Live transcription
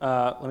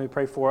let me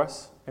pray for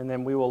us, and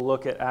then we will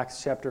look at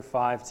Acts chapter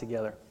 5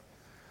 together.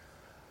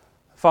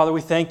 Father,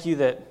 we thank you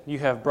that you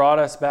have brought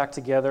us back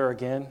together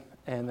again,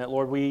 and that,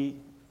 Lord, we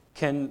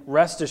can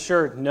rest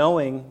assured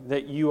knowing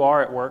that you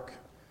are at work.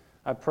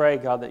 I pray,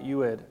 God, that you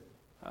would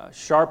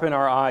sharpen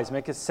our eyes,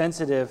 make us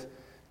sensitive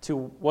to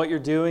what you're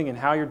doing and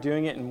how you're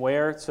doing it and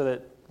where, so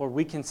that, Lord,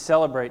 we can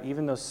celebrate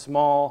even those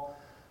small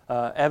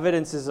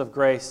evidences of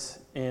grace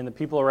in the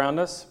people around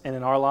us and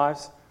in our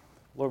lives.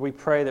 Lord, we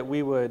pray that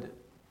we would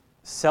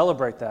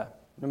celebrate that,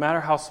 no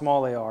matter how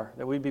small they are,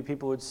 that we'd be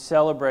people who would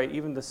celebrate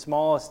even the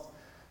smallest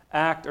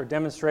act or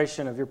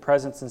demonstration of your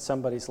presence in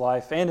somebody's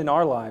life and in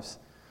our lives,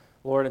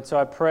 Lord. And so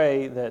I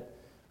pray that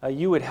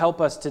you would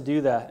help us to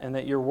do that, and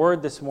that your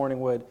word this morning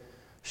would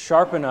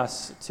sharpen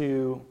us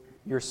to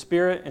your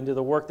Spirit and to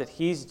the work that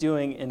he's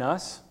doing in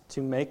us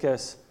to make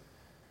us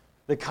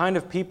the kind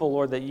of people,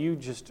 Lord, that you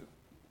just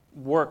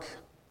work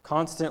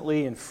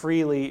constantly and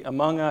freely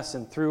among us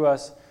and through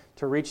us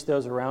to reach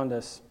those around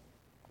us.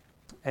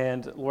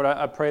 And Lord,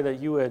 I pray that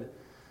you would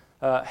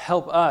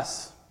help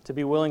us to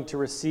be willing to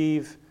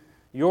receive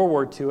your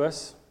word to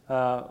us.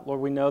 Lord,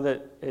 we know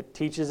that it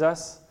teaches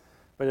us,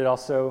 but it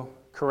also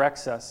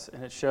corrects us,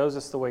 and it shows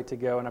us the way to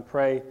go. And I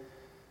pray,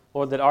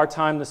 Lord, that our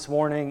time this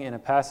morning in a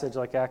passage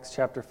like Acts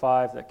chapter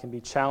 5 that can be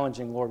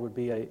challenging, Lord, would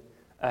be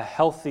a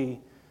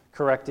healthy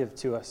corrective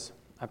to us.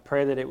 I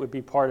pray that it would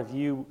be part of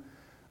you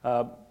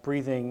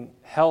breathing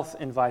health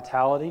and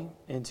vitality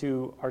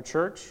into our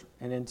church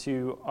and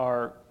into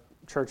our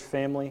church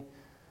family.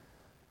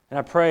 And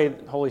I pray,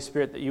 Holy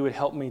Spirit, that you would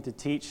help me to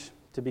teach,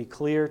 to be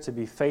clear, to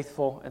be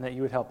faithful, and that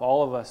you would help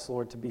all of us,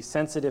 Lord, to be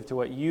sensitive to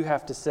what you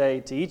have to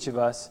say to each of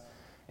us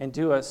and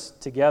to us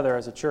together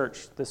as a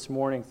church this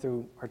morning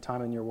through our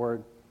time in your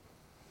word.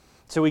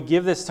 So we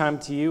give this time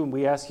to you, and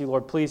we ask you,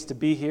 Lord, please to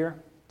be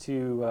here,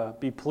 to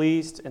be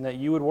pleased, and that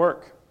you would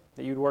work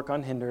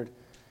unhindered,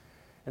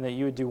 and that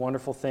you would do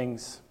wonderful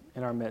things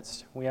in our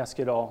midst. We ask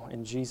it all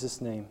in Jesus'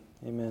 name.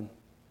 Amen.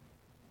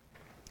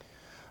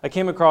 I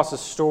came across a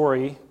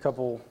story a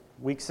couple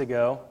weeks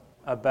ago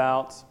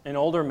about an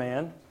older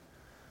man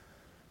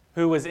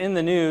who was in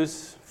the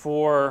news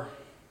for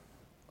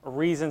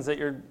reasons that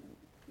you're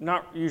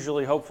not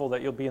usually hopeful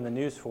that you'll be in the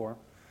news for.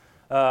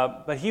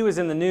 But he was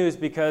in the news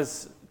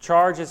because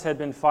charges had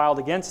been filed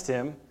against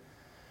him,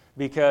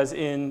 because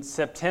in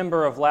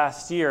September of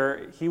last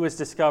year, he was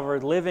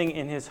discovered living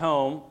in his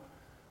home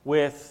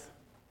with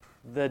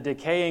the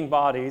decaying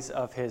bodies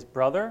of his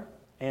brother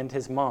and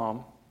his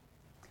mom,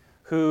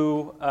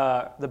 who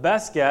the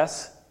best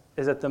guess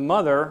is that the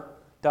mother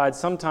died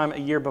sometime a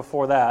year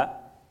before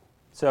that.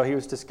 So he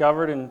was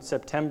discovered in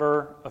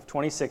September of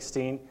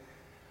 2016.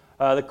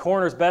 The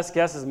coroner's best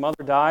guess is his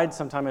mother died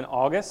sometime in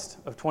August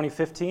of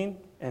 2015,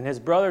 and his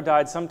brother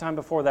died sometime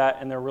before that,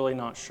 and they're really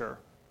not sure.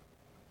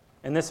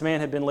 And this man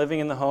had been living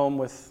in the home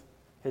with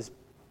his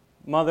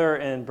mother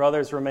and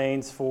brother's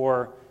remains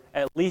for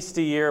at least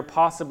a year,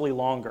 possibly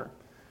longer.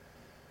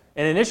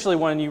 And initially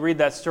when you read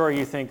that story,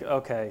 you think,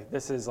 okay,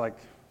 this is like,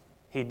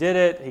 he did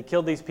it, he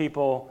killed these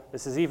people,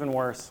 this is even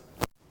worse.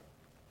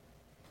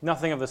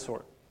 Nothing of the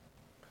sort.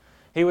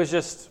 He was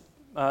just,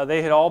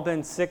 they had all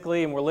been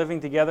sickly and were living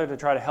together to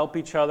try to help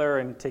each other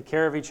and take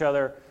care of each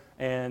other,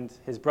 and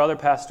his brother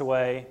passed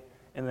away,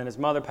 and then his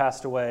mother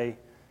passed away,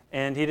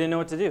 and he didn't know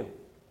what to do.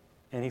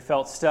 And he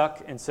felt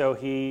stuck, and so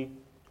he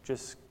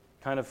just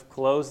kind of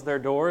closed their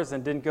doors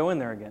and didn't go in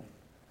there again.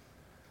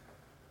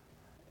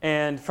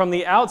 And from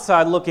the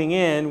outside looking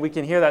in, we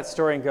can hear that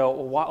story and go,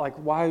 well,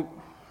 why?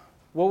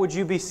 What would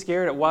you be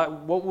scared of?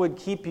 What would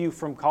keep you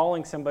from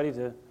calling somebody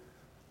to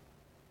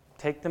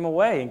take them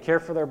away and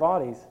care for their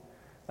bodies?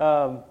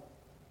 And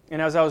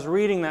as I was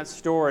reading that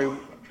story,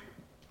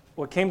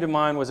 what came to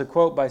mind was a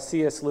quote by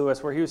C.S.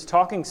 Lewis, where he was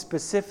talking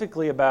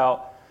specifically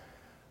about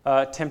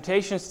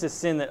temptations to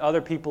sin that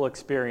other people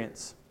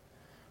experience.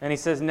 And he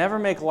says, never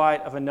make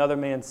light of another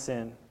man's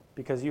sin,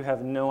 because you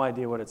have no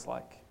idea what it's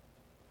like.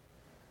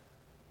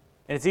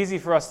 And it's easy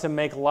for us to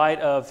make light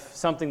of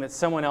something that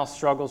someone else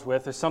struggles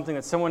with or something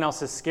that someone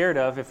else is scared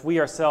of if we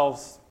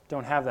ourselves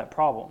don't have that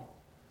problem.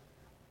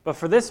 But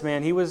for this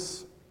man, he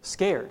was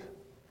scared.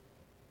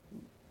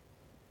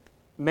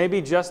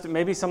 Maybe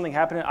something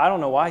happened. I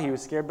don't know why he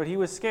was scared, but he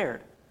was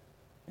scared.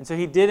 And so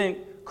he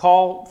didn't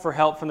call for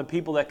help from the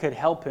people that could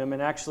help him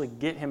and actually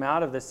get him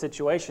out of this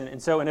situation.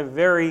 And so in a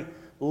very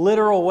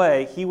literal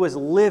way, he was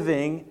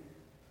living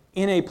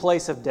in a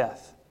place of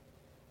death.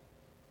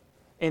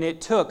 And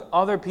it took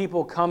other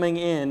people coming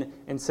in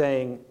and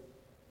saying,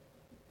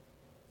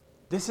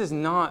 this is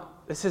not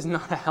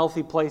a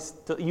healthy place.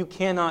 You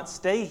cannot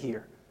stay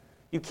here.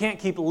 You can't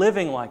keep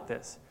living like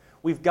this.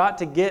 We've got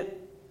to get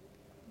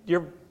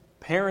your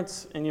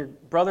parents and your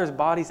brother's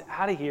bodies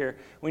out of here.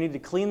 We need to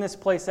clean this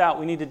place out.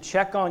 We need to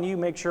check on you,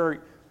 make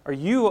sure, are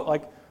you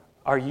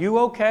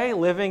okay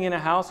living in a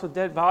house with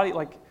dead body?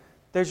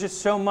 There's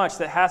just so much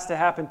that has to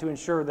happen to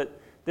ensure that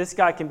this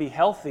guy can be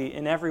healthy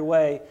in every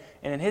way.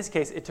 And in his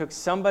case, it took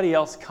somebody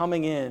else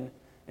coming in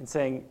and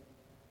saying,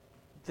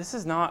 this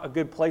is not a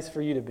good place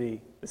for you to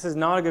be. This is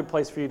not a good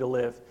place for you to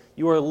live.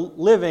 You are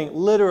living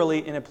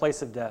literally in a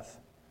place of death.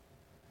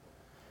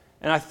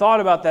 And I thought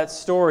about that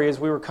story as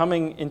we were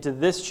coming into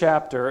this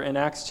chapter in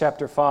Acts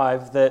chapter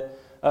 5 that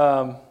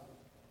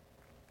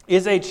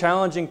is a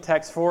challenging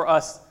text for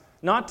us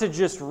not to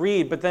just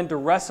read, but then to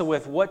wrestle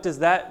with what does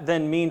that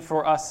then mean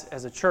for us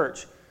as a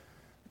church.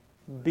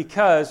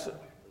 Because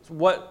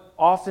what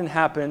often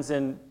happens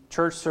in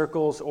church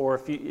circles, or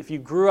if you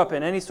grew up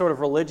in any sort of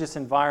religious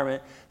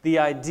environment, the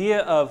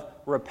idea of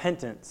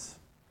repentance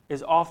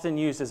is often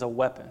used as a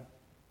weapon.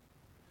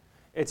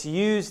 It's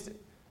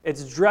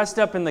dressed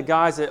up in the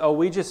guise that,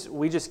 we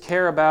just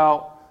care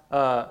about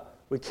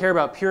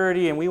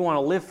purity and we want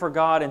to live for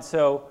God, and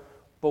so,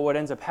 but what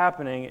ends up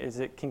happening is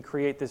it can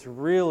create this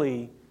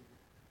really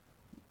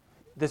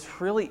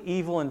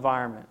evil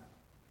environment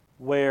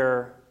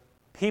where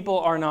people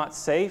are not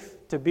safe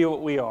to be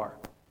what we are,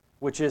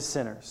 which is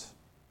sinners.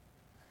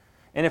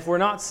 And if we're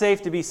not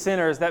safe to be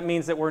sinners, that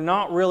means that we're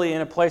not really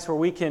in a place where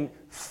we can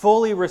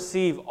fully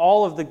receive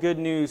all of the good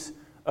news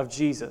of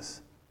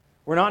Jesus.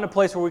 We're not in a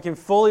place where we can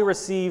fully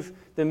receive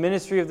the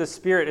ministry of the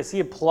Spirit as He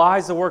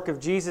applies the work of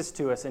Jesus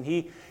to us and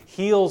He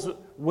heals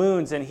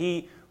wounds and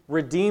He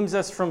redeems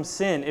us from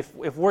sin.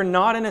 If we're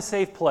not in a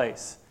safe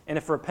place, and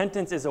if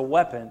repentance is a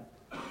weapon,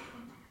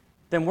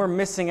 then we're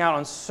missing out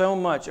on so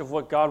much of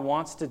what God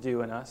wants to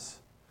do in us,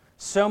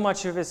 so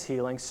much of His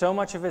healing, so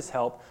much of His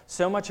help,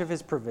 so much of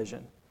His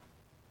provision.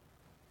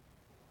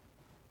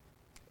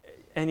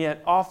 And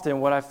yet often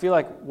what I feel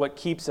like what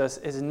keeps us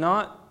is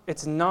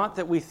it's not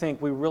that we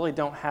think we really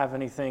don't have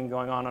anything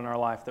going on in our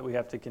life that we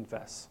have to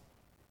confess.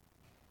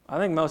 I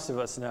think most of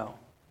us know.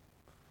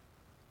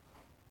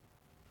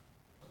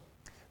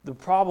 The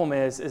problem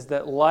is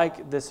that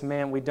like this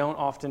man, we don't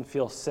often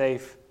feel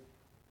safe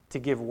to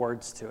give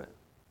words to it.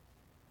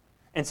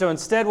 And so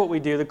instead what we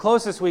do, the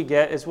closest we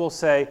get is we'll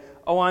say,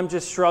 I'm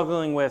just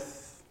struggling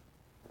with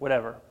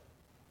whatever.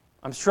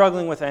 I'm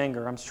struggling with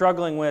anger. I'm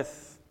struggling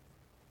with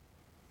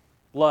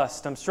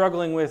lust. I'm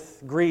struggling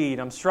with greed.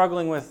 I'm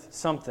struggling with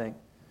something.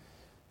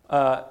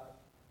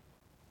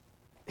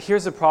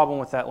 Here's the problem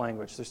with that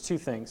language. There's two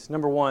things.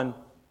 Number one,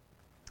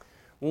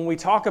 when we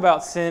talk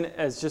about sin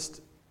as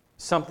just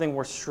something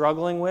we're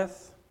struggling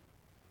with,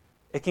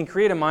 it can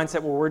create a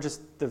mindset where we're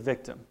just the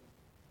victim.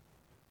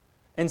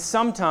 And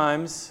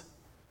sometimes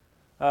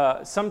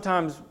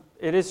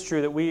it is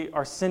true that we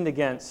are sinned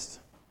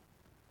against.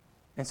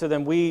 And so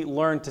then we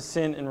learn to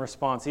sin in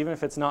response, even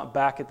if it's not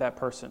back at that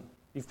person.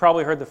 You've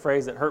probably heard the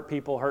phrase that hurt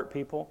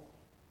people.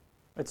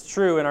 It's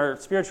true in our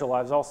spiritual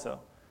lives also.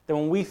 That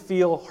when we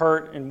feel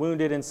hurt and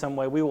wounded in some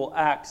way, we will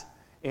act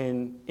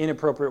in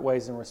inappropriate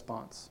ways in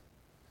response.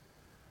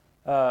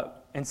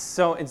 And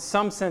so in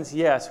some sense,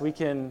 yes, we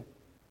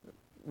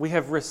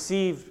have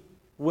received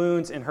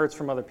wounds and hurts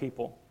from other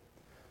people.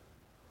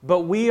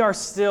 But we are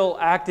still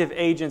active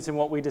agents in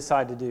what we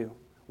decide to do.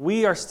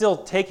 We are still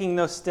taking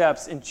those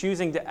steps and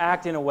choosing to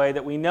act in a way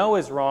that we know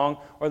is wrong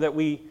or that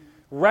we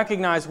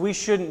recognize we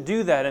shouldn't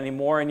do that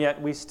anymore, and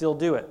yet we still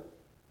do it.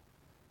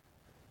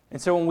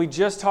 And so when we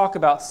just talk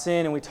about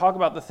sin and we talk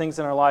about the things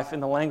in our life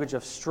in the language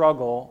of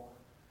struggle,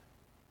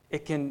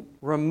 it can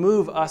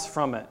remove us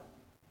from it.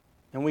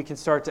 And we can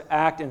start to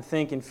act and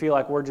think and feel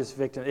like we're just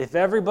victims. If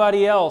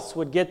everybody else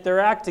would get their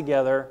act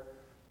together,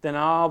 then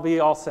I'll be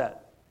all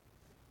set.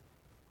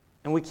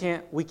 And we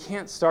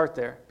can't start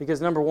there. Because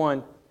number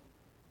one,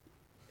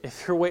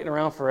 if you're waiting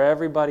around for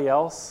everybody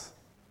else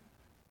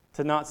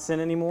to not sin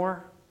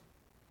anymore,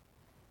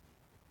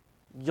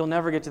 you'll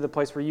never get to the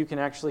place where you can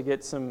actually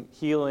get some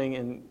healing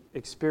and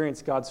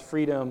experience God's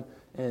freedom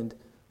and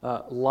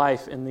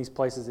life in these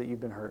places that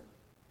you've been hurt.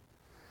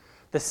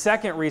 The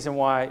second reason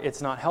why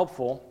it's not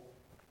helpful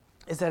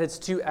is that it's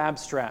too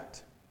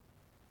abstract.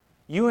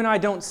 You and I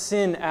don't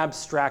sin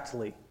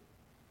abstractly.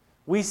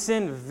 We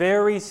sin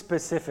very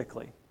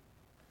specifically.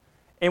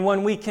 And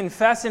when we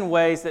confess in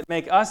ways that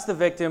make us the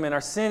victim and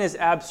our sin is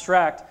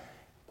abstract,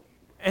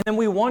 and then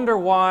we wonder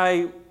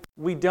why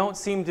we don't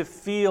seem to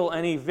feel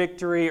any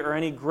victory or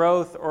any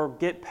growth or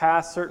get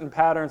past certain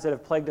patterns that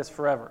have plagued us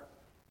forever.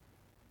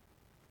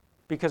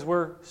 Because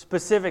we're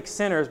specific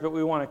sinners, but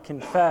we want to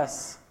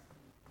confess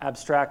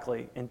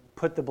abstractly and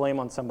put the blame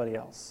on somebody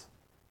else.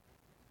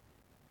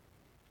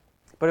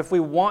 But if we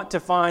want to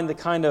find the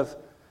kind of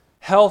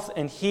health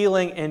and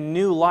healing and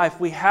new life,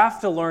 we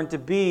have to learn to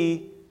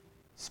be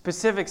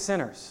specific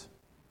sinners.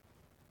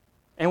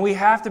 And we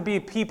have to be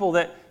people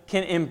that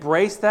can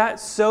embrace that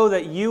so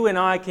that you and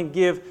I can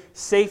give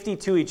safety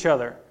to each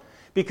other.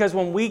 Because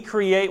when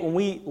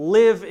we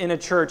live in a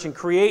church and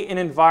create an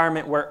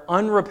environment where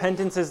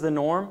unrepentance is the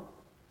norm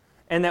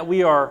and that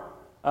we are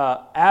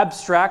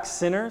abstract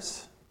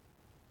sinners,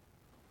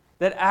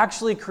 that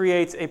actually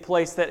creates a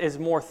place that is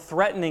more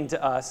threatening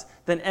to us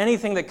than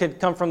anything that could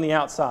come from the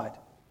outside.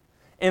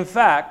 In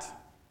fact,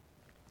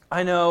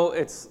 I know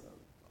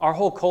our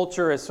whole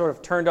culture is sort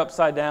of turned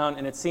upside down,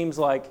 and it seems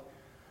like,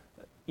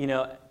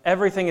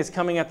 everything is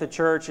coming at the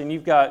church, and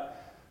you've got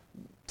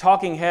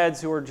talking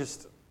heads who are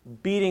just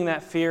beating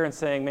that fear and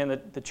saying,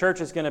 man, the church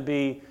is going to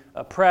be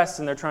oppressed,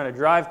 and they're trying to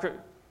drive.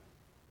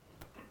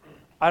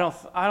 I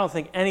don't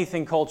think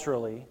anything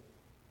culturally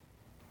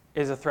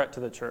is a threat to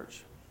the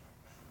church.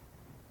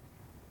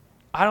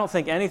 I don't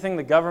think anything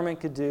the government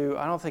could do,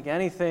 I don't think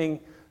anything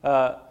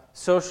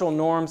social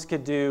norms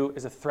could do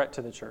is a threat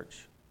to the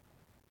church.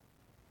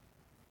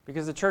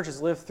 Because the church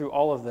has lived through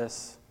all of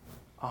this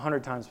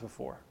 100 times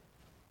before.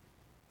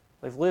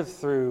 They've lived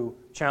through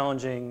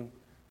challenging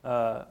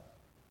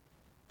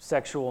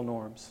sexual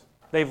norms.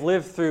 They've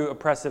lived through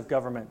oppressive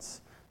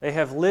governments. They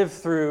have lived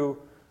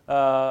through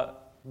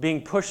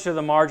being pushed to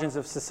the margins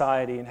of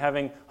society and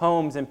having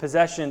homes and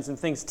possessions and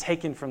things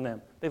taken from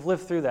them. They've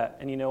lived through that.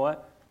 And you know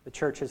what? The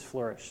church has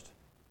flourished.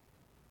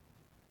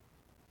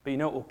 But you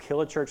know what will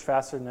kill a church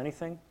faster than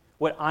anything?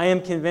 What I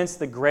am convinced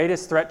the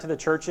greatest threat to the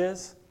church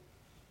is?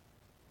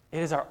 It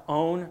is our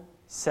own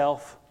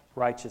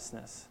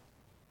self-righteousness.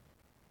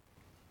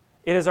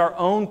 It is our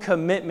own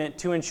commitment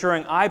to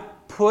ensuring I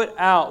put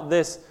out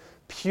this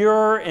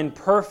pure and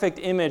perfect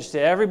image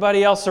to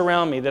everybody else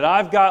around me, that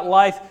I've got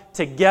life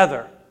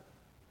together.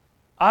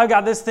 I've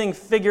got this thing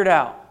figured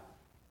out.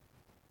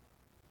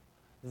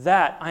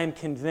 That, I am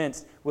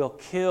convinced, will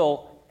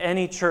kill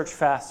any church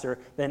faster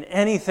than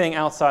anything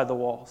outside the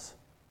walls.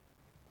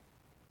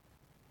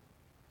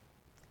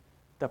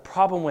 The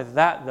problem with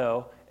that,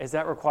 though, is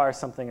that requires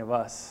something of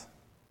us.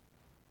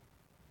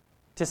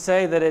 To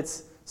say that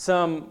it's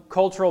some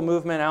cultural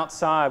movement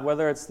outside,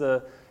 whether it's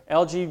the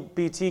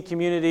LGBT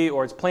community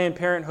or it's Planned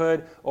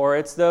Parenthood or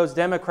it's those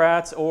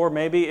Democrats or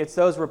maybe it's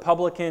those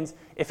Republicans,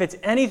 if it's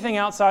anything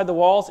outside the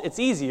walls, it's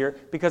easier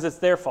because it's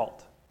their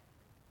fault.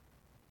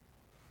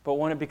 But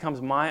when it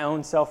becomes my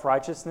own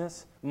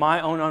self-righteousness,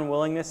 my own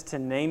unwillingness to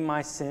name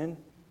my sin,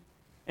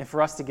 and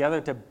for us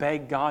together to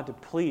beg God to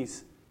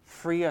please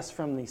free us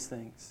from these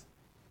things,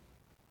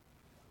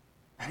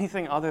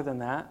 anything other than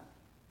that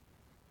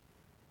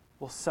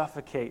will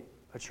suffocate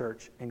a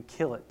church and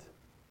kill it.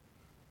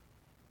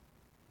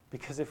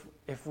 Because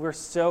if we're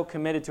so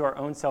committed to our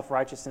own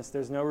self-righteousness,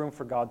 there's no room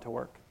for God to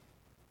work.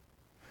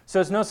 So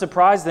it's no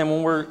surprise then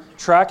when we're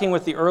tracking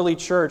with the early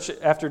church,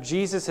 after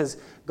Jesus has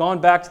gone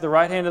back to the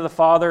right hand of the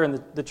Father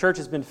and the church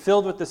has been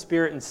filled with the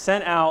Spirit and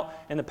sent out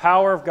in the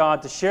power of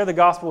God to share the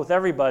gospel with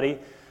everybody,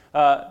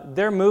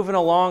 they're moving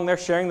along, they're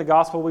sharing the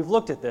gospel. We've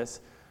looked at this.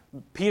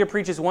 Peter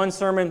preaches one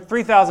sermon,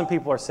 3,000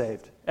 people are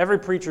saved. Every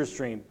preacher's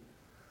dream.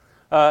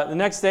 The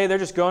next day, they're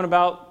just going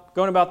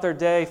about their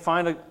day,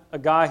 find a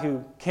guy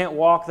who can't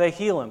walk, they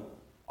heal him.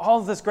 All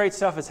of this great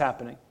stuff is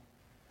happening.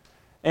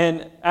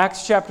 In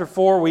Acts chapter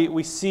 4,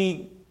 we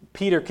see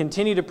Peter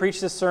continue to preach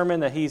this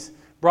sermon that he's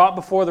brought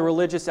before the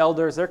religious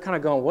elders. They're kind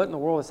of going, what in the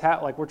world is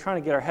happening? Like, we're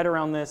trying to get our head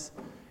around this.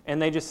 And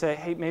they just say,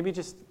 hey, maybe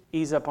just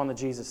ease up on the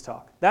Jesus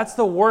talk. That's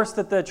the worst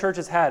that the church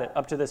has had it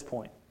up to this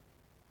point.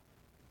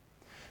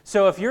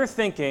 So if you're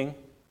thinking,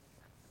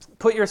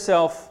 put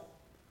yourself,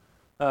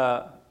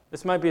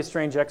 this might be a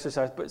strange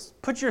exercise, but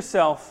put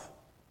yourself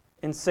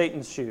in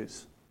Satan's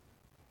shoes.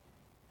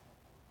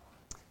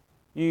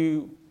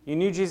 You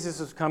knew Jesus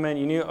was coming.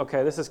 You knew,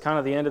 okay, this is kind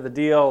of the end of the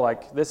deal.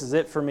 Like, this is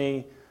it for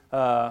me.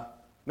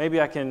 Maybe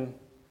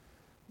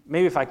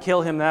if I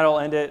kill him, that'll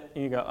end it.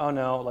 And you go, oh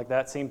no, like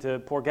that seemed to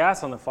pour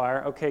gas on the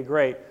fire. Okay,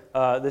 great.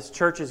 This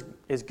church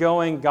is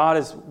going. God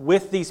is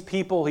with these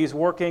people. He's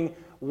working.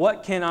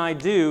 What can I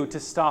do to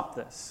stop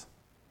this?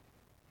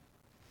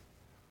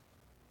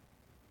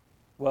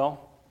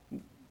 Well,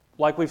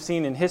 like we've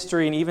seen in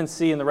history and even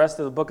see in the rest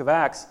of the book of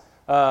Acts,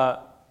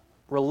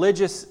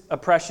 religious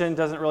oppression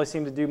doesn't really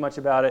seem to do much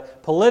about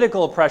it.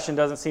 Political oppression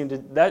doesn't seem to,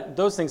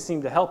 those things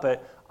seem to help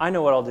it. I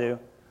know what I'll do.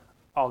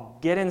 I'll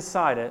get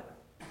inside it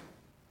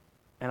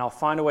and I'll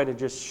find a way to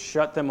just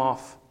shut them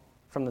off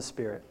from the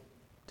Spirit,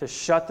 to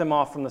shut them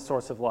off from the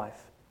source of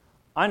life.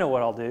 I know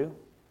what I'll do.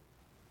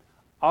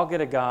 I'll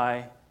get a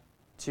guy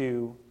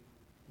to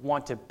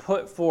want to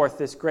put forth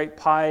this great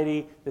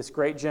piety, this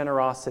great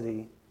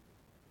generosity,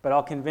 but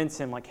I'll convince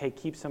him, like, hey,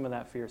 keep some of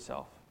that for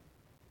yourself.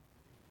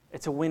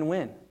 It's a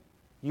win-win.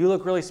 You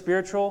look really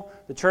spiritual,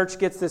 the church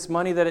gets this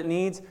money that it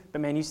needs, but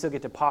man, you still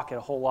get to pocket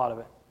a whole lot of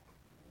it.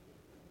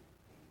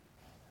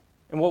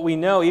 And what we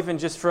know, even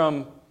just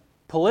from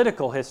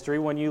political history,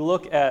 when you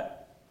look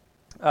at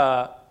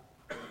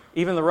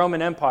even the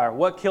Roman Empire,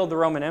 what killed the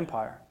Roman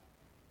Empire?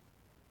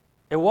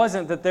 It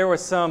wasn't that there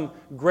was some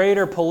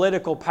greater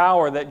political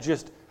power that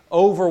just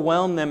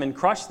overwhelmed them and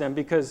crushed them,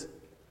 because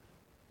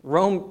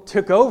Rome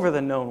took over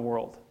the known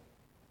world.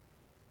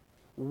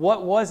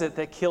 What was it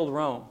that killed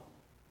Rome?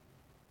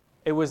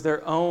 It was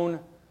their own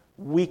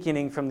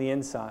weakening from the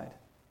inside.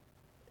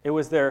 It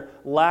was their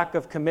lack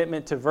of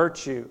commitment to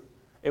virtue.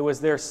 It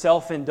was their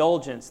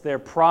self-indulgence, their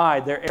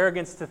pride, their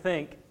arrogance to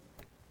think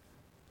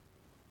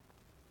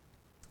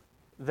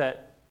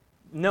that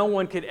no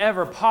one could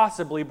ever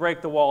possibly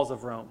break the walls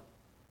of Rome.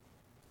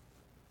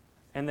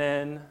 And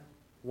then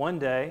one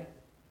day,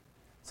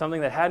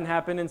 something that hadn't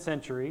happened in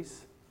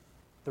centuries,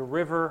 the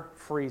river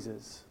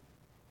freezes.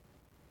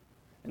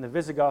 And the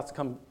Visigoths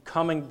come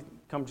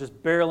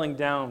just barreling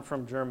down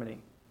from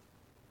Germany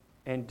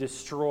and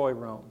destroy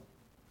Rome.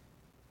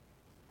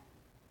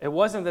 It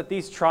wasn't that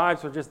these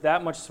tribes were just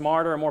that much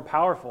smarter and more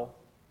powerful.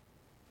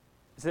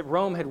 is that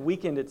Rome had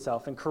weakened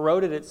itself and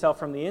corroded itself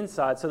from the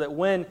inside so that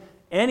when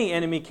any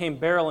enemy came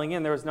barreling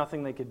in, there was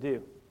nothing they could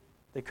do.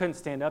 They couldn't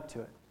stand up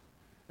to it.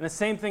 And the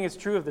same thing is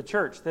true of the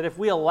church, that if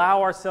we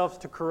allow ourselves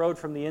to corrode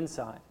from the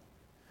inside,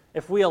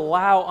 if we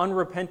allow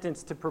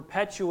unrepentance to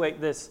perpetuate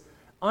this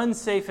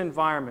unsafe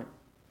environment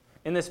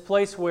in this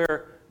place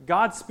where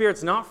God's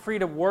Spirit's not free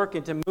to work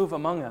and to move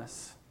among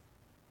us,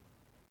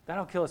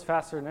 that'll kill us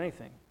faster than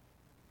anything.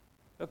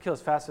 It'll kill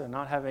us faster than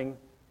not having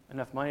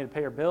enough money to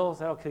pay your bills.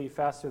 That'll kill you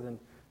faster than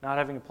not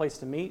having a place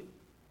to meet.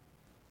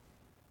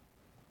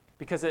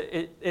 Because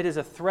it is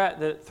a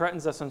threat that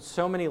threatens us on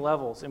so many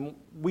levels. And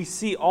we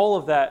see all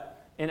of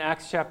that in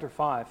Acts chapter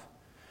 5.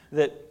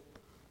 That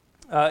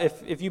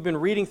if you've been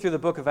reading through the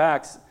book of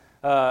Acts,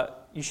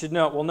 you should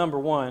know, well, number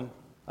one,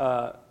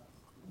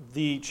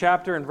 the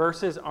chapter and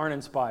verses aren't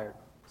inspired.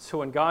 So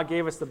when God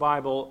gave us the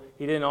Bible,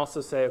 He didn't also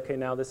say, okay,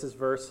 now this is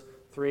verse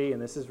 3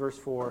 and this is verse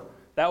 4.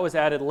 That was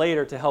added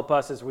later to help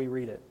us as we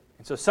read it.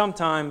 And so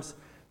sometimes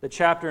the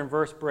chapter and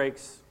verse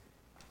breaks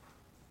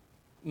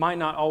might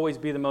not always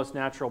be the most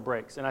natural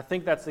breaks. And I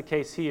think that's the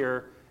case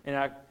here in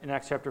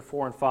Acts chapter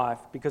 4 and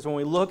 5. Because when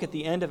we look at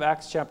the end of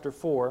Acts chapter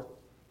 4,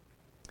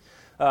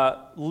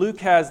 Luke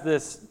has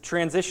this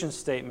transition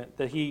statement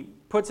that he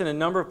puts in a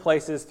number of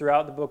places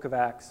throughout the book of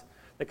Acts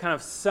that kind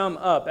of sum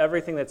up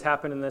everything that's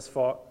happened in this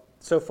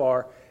so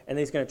far, and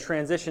he's going to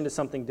transition to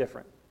something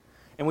different.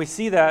 And we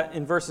see that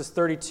in verses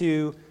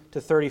 32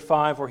 to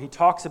 35, where he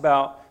talks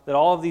about that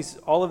all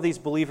of these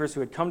believers who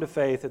had come to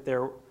faith, that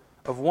they're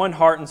of one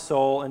heart and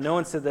soul, and no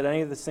one said that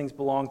any of these things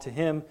belonged to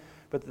him,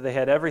 but that they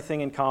had everything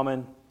in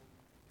common.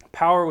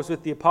 Power was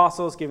with the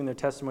apostles, giving their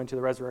testimony to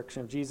the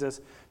resurrection of Jesus,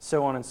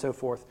 so on and so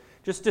forth.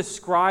 Just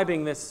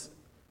describing this,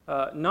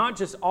 not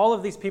just all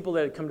of these people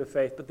that had come to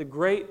faith, but the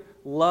great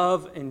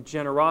love and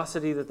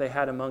generosity that they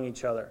had among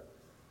each other.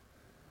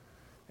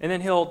 And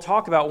then he'll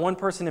talk about one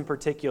person in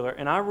particular,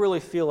 and I really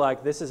feel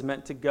like this is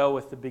meant to go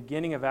with the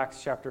beginning of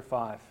Acts chapter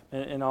 5,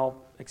 and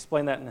I'll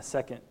explain that in a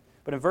second.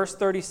 But in verse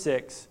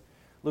 36,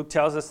 Luke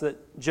tells us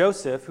that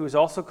Joseph, who is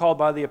also called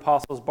by the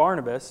apostles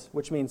Barnabas,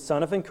 which means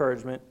son of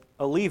encouragement,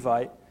 a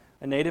Levite,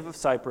 a native of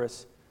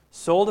Cyprus,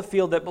 sold a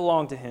field that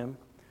belonged to him,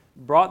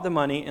 brought the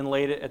money, and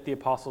laid it at the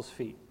apostles'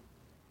 feet.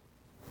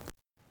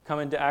 Come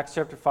into Acts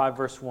chapter 5,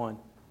 verse 1.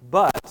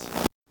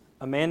 But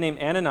a man named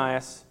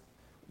Ananias,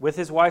 with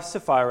his wife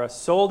Sapphira,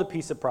 sold a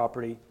piece of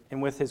property,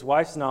 and with his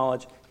wife's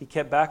knowledge, he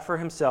kept back for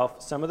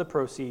himself some of the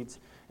proceeds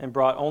and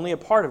brought only a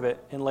part of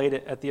it and laid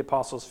it at the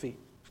apostles' feet.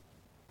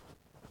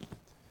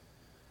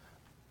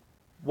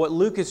 What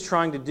Luke is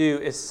trying to do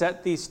is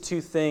set these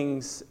two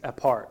things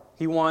apart.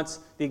 He wants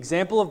the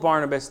example of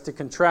Barnabas to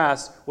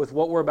contrast with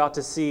what we're about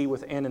to see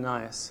with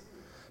Ananias.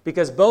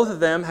 Because both of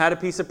them had a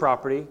piece of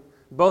property,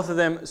 both of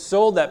them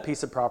sold that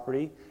piece of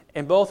property,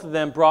 and both of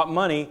them brought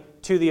money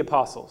to the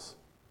apostles.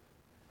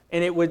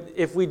 And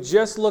if we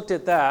just looked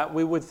at that,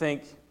 we would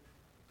think,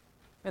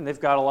 man, they've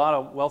got a lot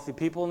of wealthy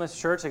people in this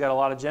church. They've got a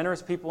lot of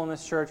generous people in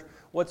this church.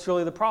 What's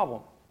really the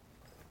problem?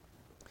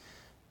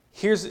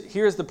 Here's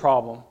the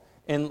problem.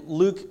 And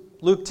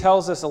Luke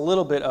tells us a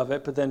little bit of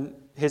it, but then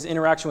his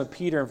interaction with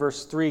Peter in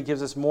verse 3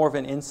 gives us more of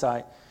an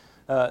insight.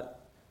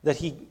 That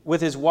he, with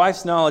his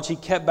wife's knowledge, he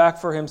kept back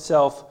for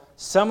himself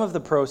some of the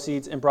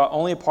proceeds and brought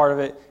only a part of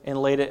it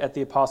and laid it at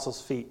the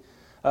apostles' feet.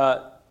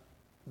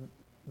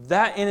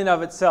 That in and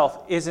of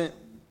itself isn't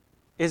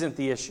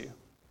the issue.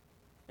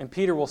 And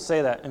Peter will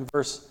say that in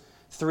verse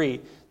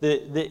 3.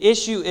 The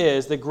issue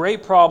is, the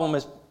great problem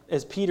is,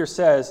 as Peter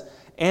says,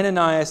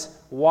 Ananias,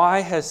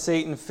 why has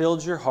Satan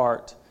filled your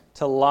heart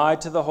to lie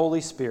to the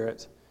Holy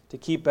Spirit to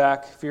keep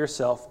back for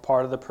yourself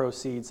part of the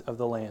proceeds of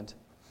the land?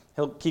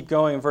 He'll keep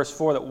going in verse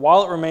 4, that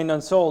while it remained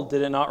unsold,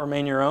 did it not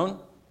remain your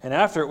own? And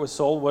after it was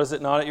sold, was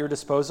it not at your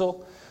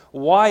disposal?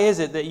 Why is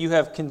it that you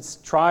have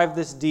contrived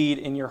this deed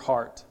in your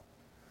heart?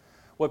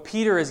 What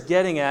Peter is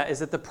getting at is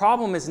that the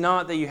problem is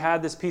not that you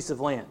had this piece of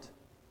land,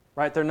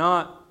 right? They're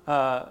not,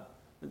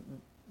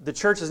 the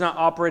church is not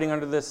operating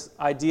under this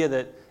idea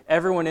that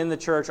everyone in the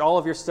church, all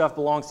of your stuff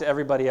belongs to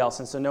everybody else,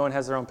 and so no one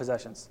has their own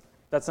possessions.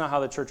 That's not how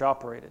the church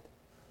operated.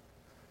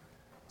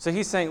 So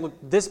he's saying, look,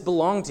 this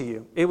belonged to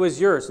you. It was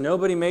yours.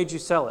 Nobody made you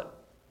sell it.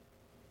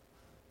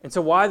 And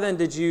so why then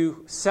did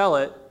you sell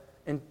it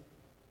and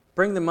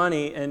bring the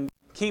money and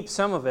keep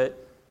some of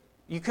it?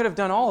 You could have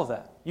done all of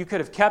that. You could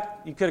have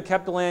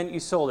kept the land, you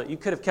sold it. You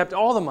could have kept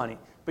all the money,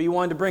 but you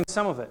wanted to bring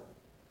some of it.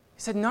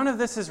 He said, none of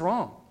this is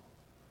wrong.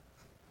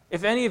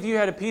 If any of you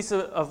had a piece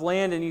of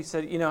land and you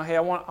said, hey,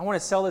 I want to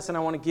sell this and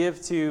I want to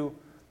give to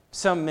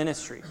some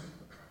ministry,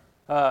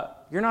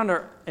 you're not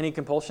under any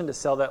compulsion to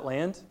sell that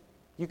land.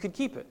 You could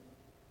keep it,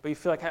 but you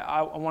feel like, hey,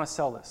 I want to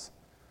sell this.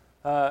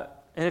 And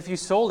if you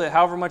sold it,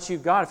 however much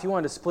you've got, if you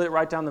wanted to split it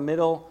right down the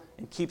middle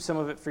and keep some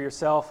of it for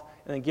yourself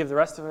and then give the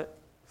rest of it,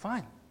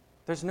 fine.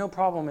 There's no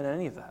problem in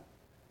any of that.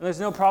 And there's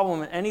no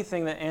problem in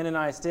anything that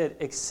Ananias did,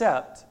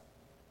 except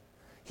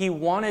he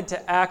wanted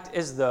to act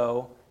as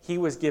though he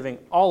was giving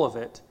all of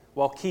it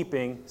while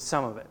keeping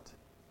some of it.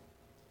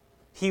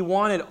 He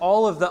wanted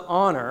all of the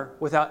honor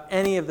without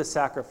any of the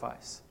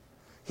sacrifice.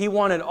 He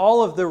wanted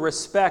all of the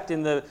respect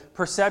and the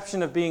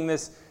perception of being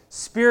this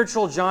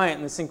spiritual giant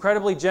and this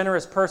incredibly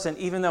generous person,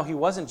 even though he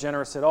wasn't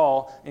generous at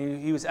all,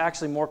 and he was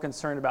actually more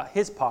concerned about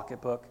his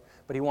pocketbook,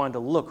 but he wanted to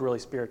look really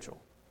spiritual.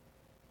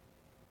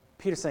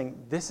 Peter's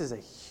saying this is a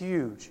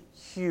huge,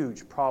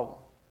 huge problem.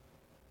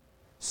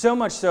 So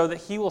much so that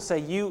he will say,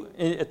 you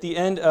at the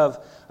end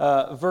of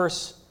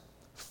verse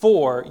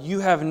 4, you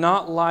have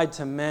not lied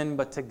to men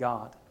but to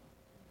God.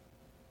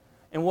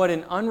 And what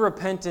an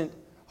unrepentant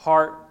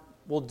heart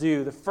will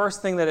do, the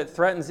first thing that it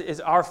threatens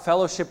is our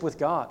fellowship with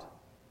God.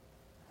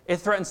 It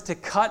threatens to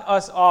cut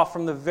us off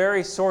from the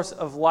very source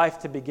of life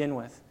to begin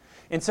with.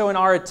 And so in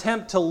our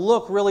attempt to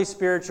look really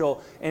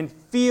spiritual and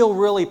feel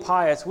really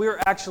pious, we are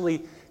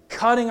actually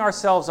cutting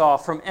ourselves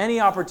off from any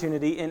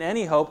opportunity and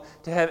any hope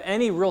to have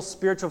any real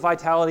spiritual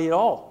vitality at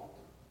all.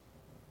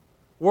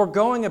 We're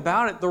going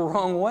about it the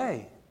wrong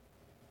way.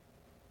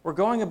 We're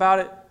going about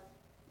it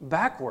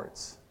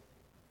backwards.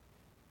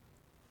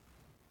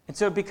 And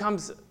so it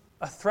becomes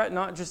a threat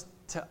not just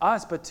to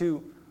us, but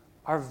to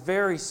our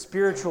very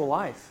spiritual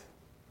life.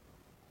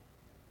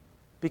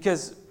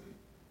 Because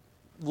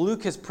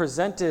Luke has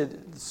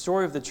presented the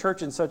story of the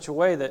church in such a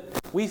way that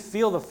we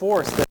feel the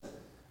force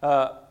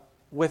that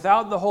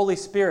without the Holy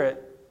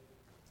Spirit,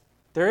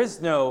 there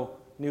is no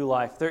new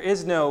life. There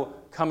is no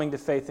coming to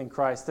faith in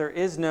Christ. There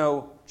is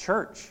no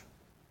church.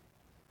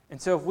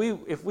 And so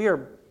if we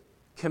are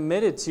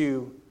committed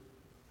to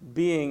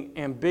being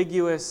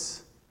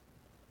ambiguous,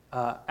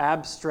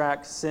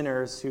 abstract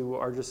sinners who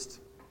are just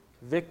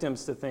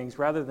victims to things,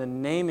 rather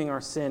than naming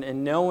our sin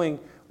and knowing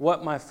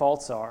what my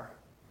faults are,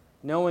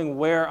 knowing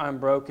where I'm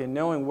broken,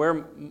 knowing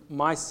where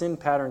my sin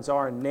patterns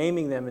are, and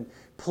naming them and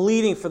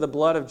pleading for the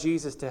blood of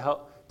Jesus to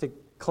help to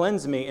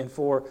cleanse me and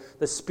for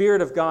the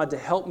Spirit of God to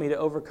help me to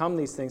overcome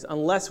these things.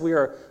 Unless we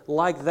are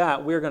like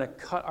that, we are going to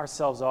cut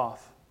ourselves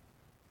off.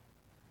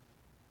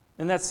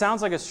 And that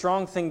sounds like a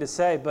strong thing to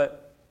say,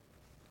 but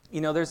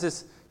there's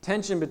this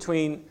tension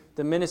between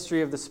the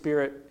ministry of the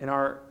Spirit and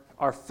our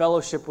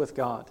fellowship with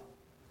God.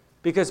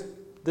 Because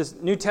this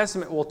New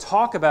Testament will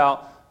talk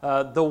about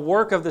the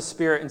work of the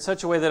Spirit in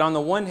such a way that on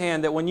the one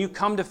hand, that when you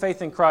come to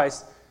faith in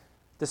Christ,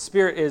 the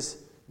Spirit is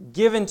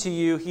given to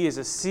you. He is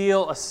a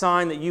seal, a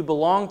sign that you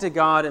belong to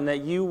God and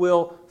that you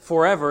will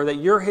forever, that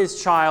you're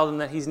His child and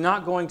that He's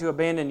not going to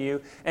abandon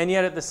you. And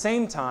yet at the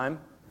same time,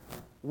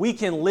 we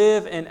can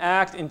live and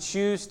act and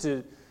choose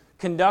to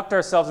conduct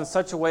ourselves in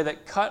such a way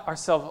that cut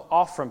ourselves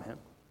off from Him.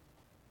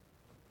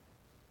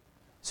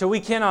 So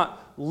we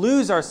cannot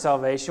lose our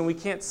salvation. We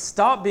can't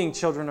stop being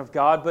children of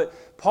God. But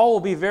Paul will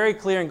be very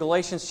clear in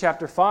Galatians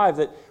chapter 5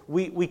 that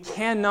we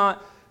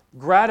cannot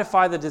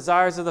gratify the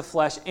desires of the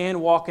flesh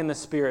and walk in the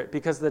Spirit,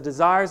 because the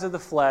desires of the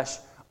flesh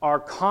are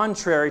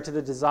contrary to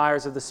the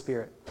desires of the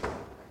Spirit.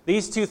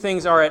 These two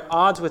things are at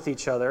odds with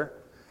each other,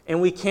 and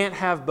we can't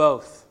have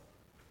both.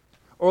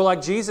 Or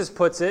like Jesus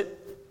puts it,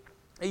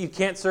 you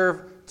can't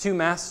serve two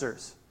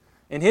masters.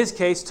 In his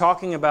case,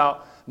 talking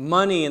about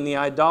money and the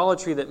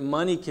idolatry that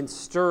money can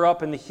stir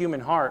up in the human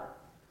heart.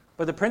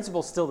 But the principle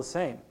is still the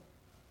same.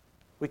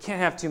 We can't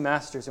have two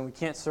masters, and we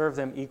can't serve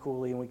them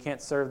equally, and we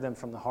can't serve them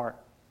from the heart.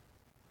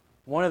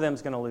 One of them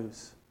is going to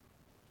lose.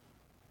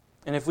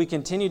 And if we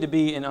continue to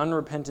be an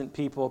unrepentant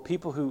people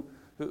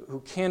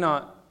who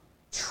cannot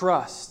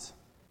trust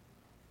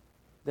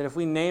that if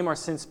we name our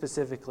sins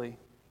specifically,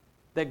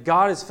 that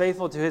God is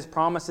faithful to His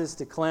promises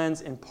to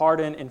cleanse and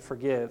pardon and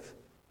forgive,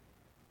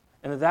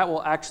 and that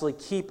will actually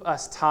keep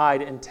us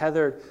tied and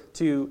tethered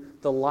to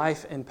the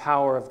life and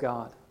power of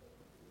God.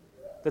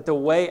 That the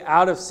way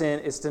out of sin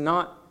is to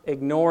not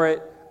ignore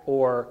it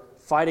or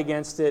fight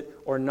against it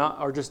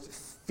or just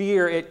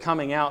fear it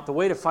coming out. The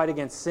way to fight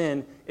against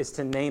sin is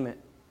to name it,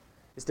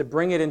 is to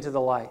bring it into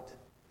the light.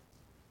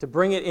 To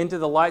bring it into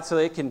the light so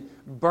that it can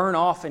burn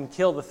off and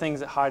kill the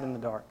things that hide in the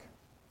dark.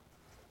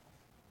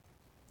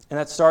 And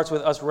that starts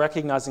with us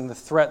recognizing the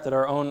threat that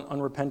our own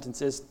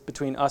unrepentance is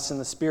between us and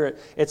the Spirit.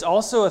 It's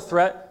also a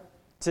threat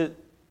to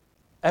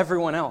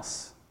everyone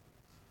else.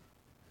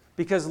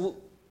 Because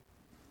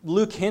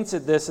Luke hints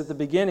at this at the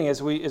beginning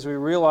as we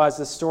realize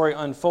this story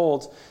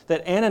unfolds,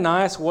 that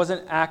Ananias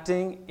wasn't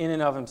acting in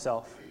and of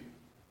himself.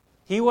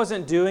 He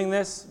wasn't doing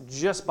this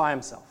just by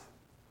himself.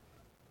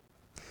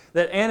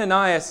 That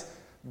Ananias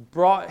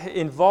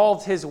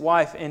involved his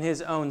wife in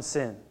his own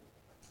sin. It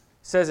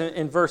says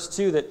in verse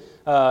 2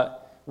 that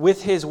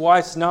with his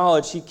wife's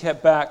knowledge, he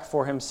kept back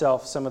for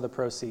himself some of the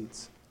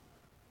proceeds.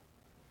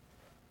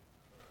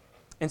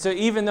 And so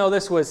even though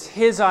this was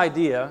his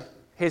idea,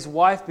 his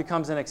wife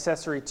becomes an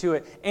accessory to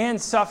it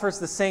and suffers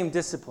the same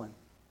discipline.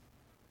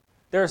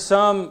 There are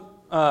some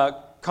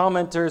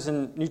commenters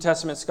and New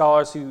Testament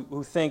scholars who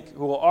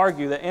will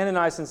argue that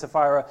Ananias and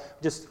Sapphira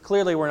just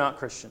clearly were not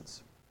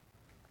Christians.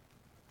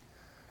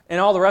 And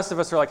all the rest of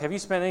us are like, have you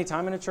spent any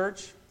time in a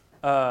church?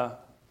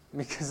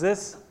 Because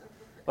this,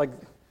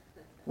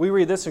 we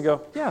read this and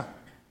go, yeah,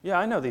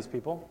 I know these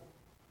people.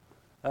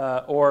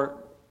 Or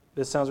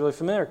this sounds really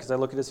familiar because I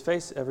look at his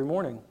face every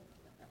morning.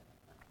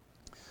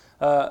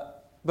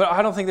 But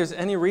I don't think there's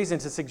any reason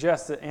to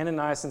suggest that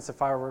Ananias and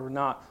Sapphira were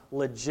not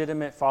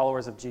legitimate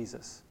followers of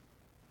Jesus.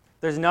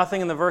 There's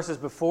nothing in the verses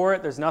before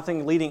it, there's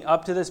nothing leading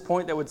up to this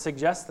point that would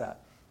suggest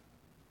that.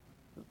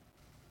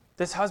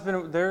 This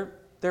husband,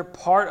 they're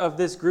part of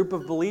this group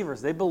of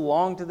believers. They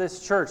belong to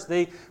this church.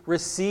 They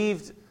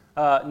received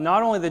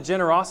not only the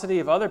generosity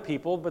of other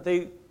people, but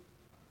they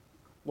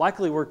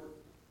likely were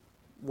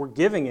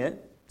giving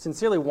it,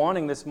 sincerely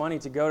wanting this money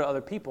to go to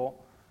other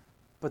people,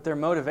 but their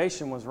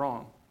motivation was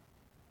wrong.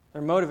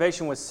 Their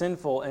motivation was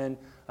sinful and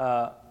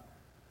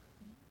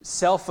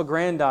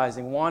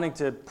self-aggrandizing, wanting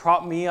to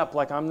prop me up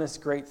like I'm this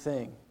great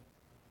thing.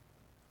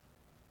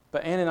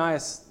 But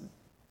Ananias'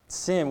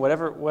 sin,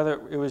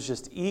 whether it was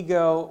just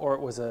ego or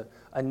it was a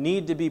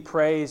need to be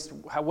praised,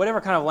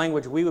 whatever kind of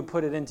language we would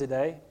put it in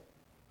today,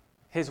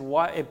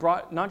 it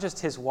brought not just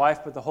his wife,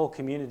 but the whole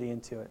community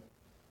into it.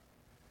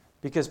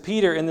 Because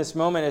Peter, in this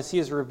moment, as he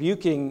is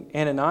rebuking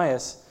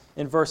Ananias,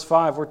 in verse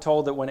 5, we're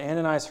told that when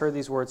Ananias heard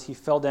these words, he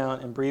fell down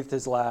and breathed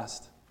his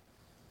last.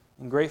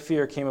 And great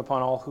fear came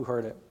upon all who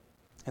heard it.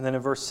 And then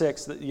in verse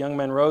 6, the young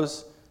men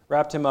rose,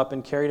 wrapped him up,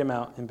 and carried him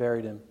out and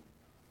buried him.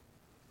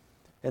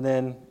 And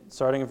then,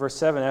 starting in verse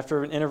 7,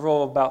 after an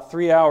interval of about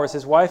 3 hours,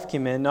 his wife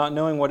came in, not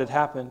knowing what had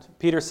happened.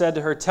 Peter said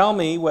to her, "Tell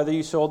me whether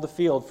you sold the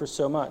field for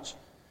so much."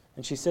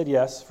 And she said,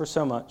 "Yes, for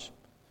so much."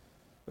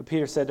 But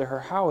Peter said to her,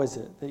 "How is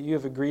it that you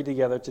have agreed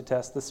together to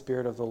test the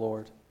Spirit of the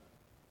Lord?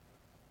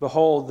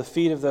 Behold, the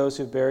feet of those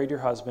who have buried your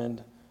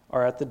husband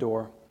are at the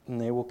door, and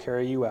they will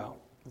carry you out."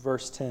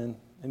 Verse 10,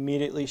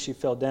 immediately she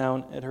fell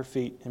down at her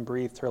feet and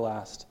breathed her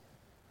last.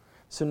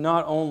 So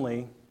not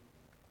only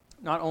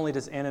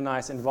does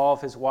Ananias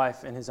involve his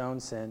wife in his own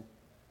sin,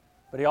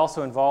 but he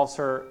also involves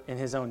her in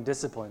his own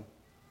discipline.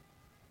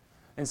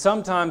 And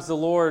sometimes the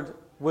Lord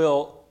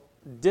will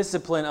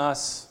discipline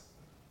us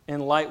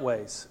in light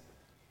ways.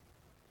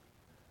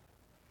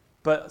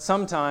 But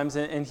sometimes,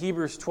 and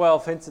Hebrews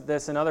 12 hints at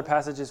this, and other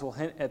passages will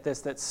hint at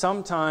this, that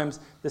sometimes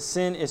the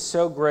sin is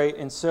so great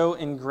and so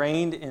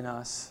ingrained in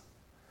us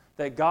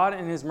that God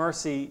in His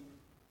mercy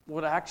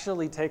would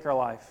actually take our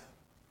life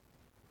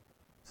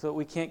so that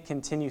we can't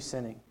continue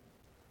sinning.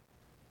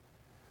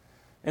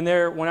 And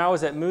when I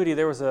was at Moody,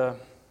 there was a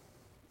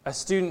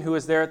student who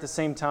was there at the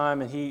same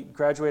time, and he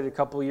graduated a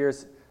couple of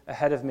years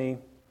ahead of me.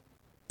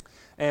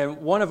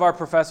 And one of our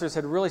professors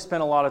had really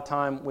spent a lot of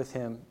time with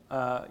him.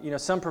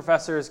 Some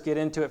professors get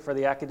into it for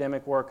the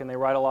academic work, and they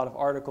write a lot of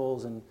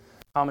articles and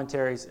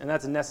commentaries, and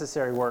that's a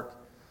necessary work.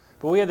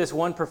 But we had this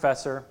one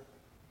professor,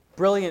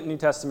 brilliant New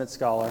Testament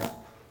scholar,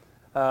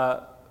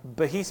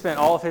 but he spent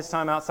all of his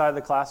time outside of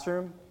the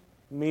classroom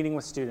meeting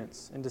with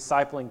students and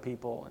discipling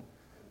people and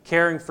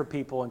caring for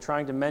people and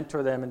trying to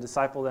mentor them and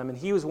disciple them. And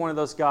he was one of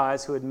those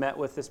guys who had met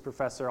with this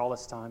professor all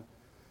this time.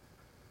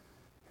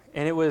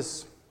 And it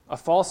was a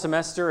fall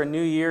semester, a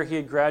new year. He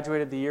had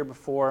graduated the year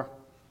before.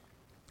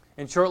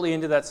 And shortly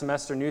into that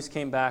semester, news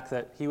came back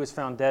that he was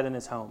found dead in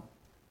his home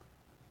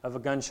of a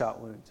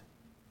gunshot wound.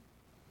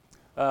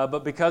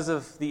 But because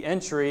of the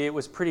entry, it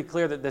was pretty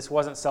clear that this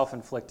wasn't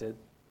self-inflicted.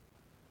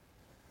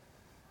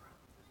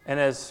 And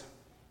as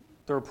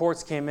the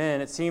reports came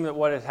in, it seemed that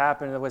what had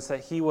happened was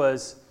that he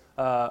was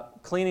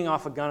cleaning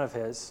off a gun of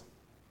his.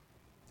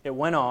 It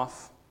went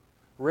off,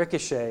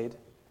 ricocheted,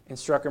 and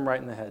struck him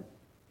right in the head.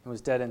 He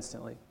was dead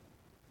instantly.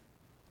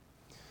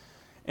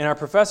 And our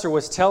professor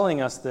was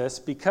telling us this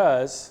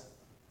because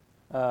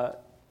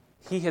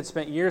he had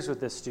spent years with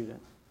this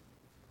student.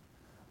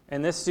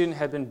 And this student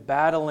had been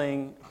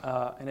battling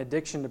an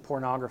addiction to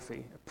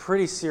pornography, a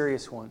pretty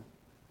serious one.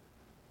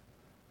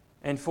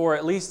 And for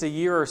at least a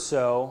year or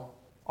so,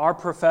 our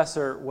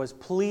professor was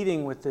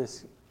pleading with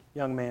this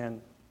young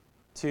man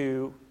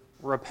to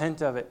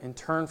repent of it and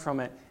turn from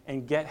it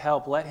and get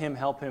help, let him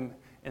help him.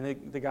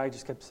 And the guy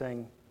just kept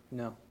saying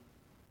no.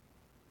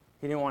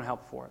 He didn't want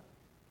help for it.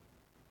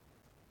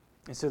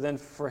 And so then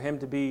for him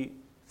to be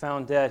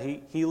found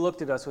dead, he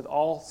looked at us with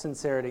all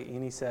sincerity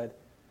and he said,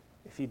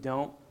 "If you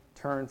don't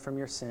turn from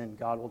your sin,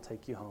 God will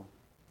take you home."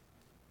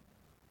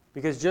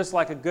 Because just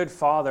like a good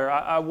father,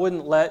 I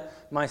wouldn't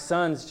let my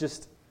sons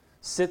just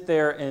sit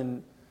there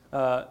and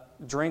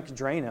drink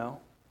Drano,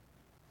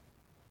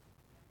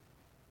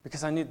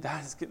 because I knew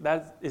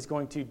that is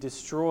going to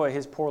destroy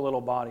his poor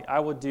little body. I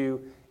would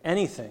do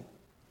anything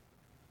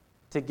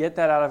to get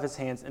that out of his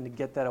hands and to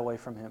get that away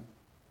from him.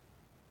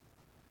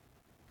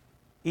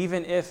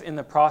 Even if in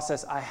the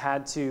process I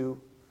had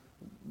to,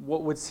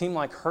 what would seem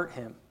like hurt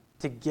him,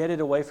 to get it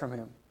away from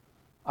him.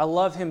 I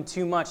love him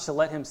too much to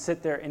let him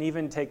sit there and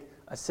even take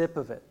a sip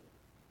of it.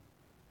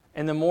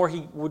 And the more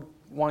he would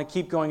want to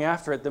keep going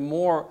after it, the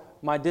more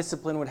my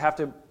discipline would have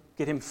to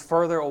get him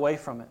further away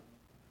from it.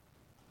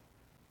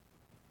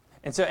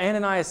 And so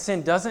Ananias'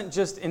 sin doesn't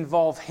just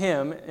involve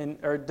him, and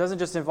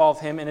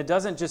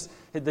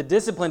the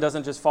discipline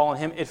doesn't just fall on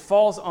him, it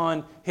falls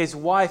on his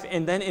wife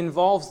and then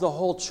involves the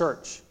whole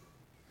church.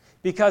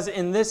 Because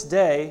in this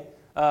day,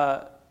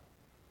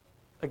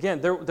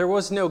 again, there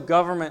was no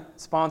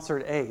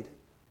government-sponsored aid.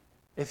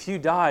 If you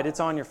died, it's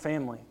on your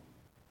family.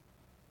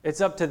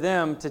 It's up to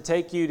them to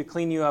take you, to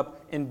clean you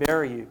up, and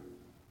bury you.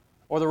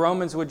 or the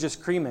Romans would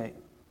just cremate,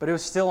 but it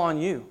was still on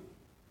you.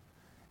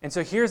 And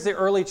so here's the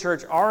early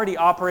church already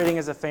operating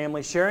as a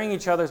family, sharing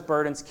each other's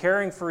burdens,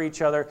 caring for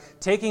each other,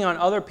 taking on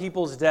other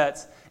people's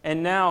debts.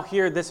 And now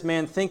here, this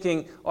man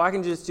thinking, oh, I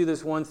can just do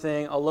this one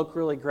thing, I'll look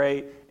really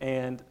great,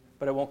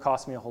 but it won't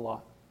cost me a whole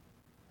lot.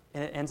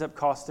 And it ends up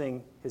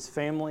costing his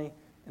family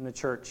and the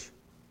church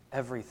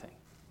everything.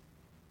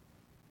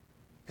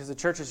 Because the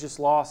church has just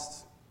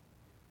lost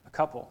a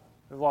couple.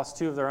 They've lost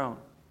two of their own.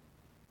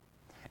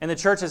 And the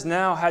church has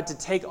now had to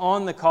take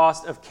on the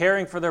cost of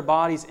caring for their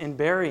bodies and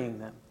burying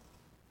them.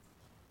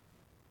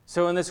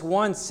 So in this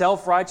one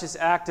self-righteous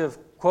act of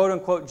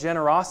quote-unquote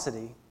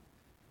generosity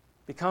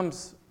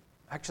becomes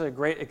actually a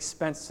great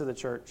expense to the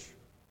church.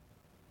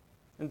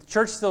 And the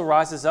church still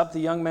rises up. The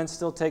young men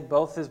still take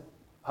both his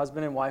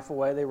husband and wife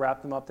away. They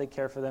wrap them up. They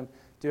care for them.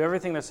 Do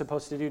everything they're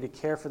supposed to do to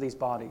care for these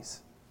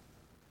bodies.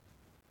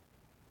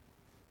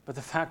 But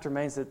the fact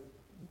remains that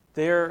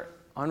their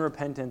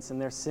unrepentance and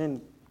their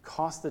sin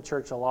cost the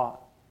church a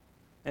lot.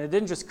 And it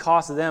didn't just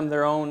cost them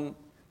their own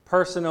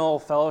personal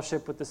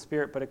fellowship with the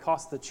Spirit, but it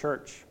cost the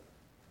church.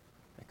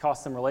 It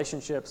cost them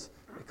relationships.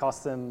 It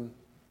cost them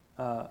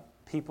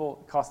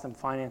people. It cost them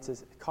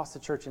finances. It cost the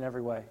church in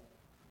every way.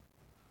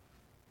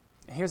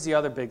 And here's the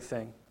other big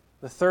thing.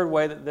 The third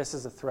way that this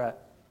is a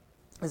threat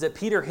is that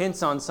Peter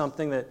hints on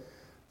something that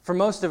for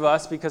most of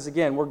us, because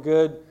again, we're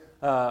good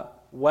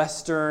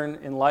Western,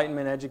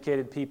 Enlightenment,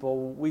 educated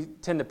people, we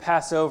tend to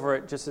pass over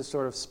it just as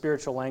sort of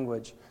spiritual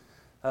language.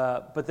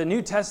 But the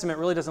New Testament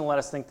really doesn't let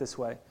us think this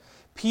way.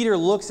 Peter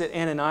looks at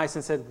Ananias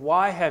and said,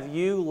 why have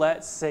you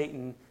let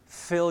Satan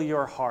fill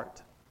your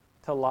heart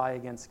to lie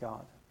against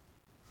God?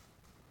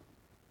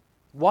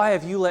 Why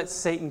have you let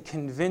Satan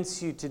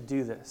convince you to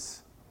do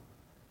this?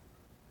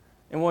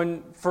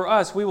 And for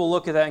us, we will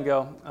look at that and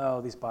go,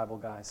 oh, these Bible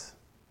guys.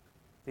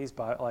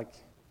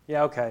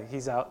 Yeah, okay,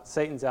 he's out.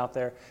 Satan's out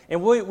there.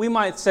 And we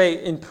might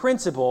say in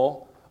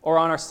principle, or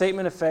on our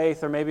statement of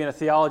faith, or maybe in a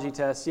theology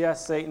test,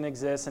 yes, Satan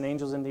exists and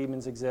angels and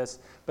demons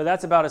exist, but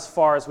that's about as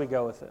far as we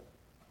go with it.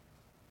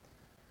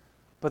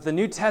 But the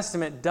New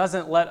Testament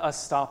doesn't let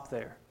us stop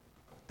there.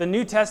 The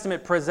New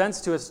Testament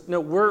presents to us, no,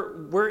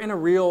 we're in a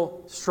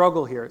real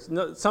struggle here.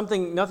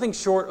 Nothing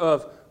short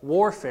of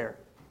warfare.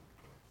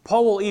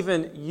 Paul will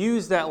even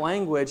use that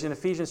language in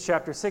Ephesians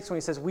chapter 6 when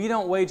he says, we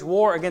don't wage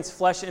war against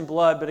flesh and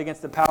blood, but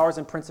against the powers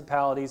and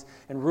principalities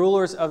and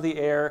rulers of the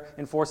air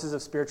and forces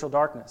of spiritual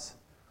darkness.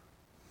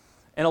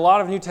 And a lot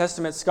of New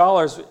Testament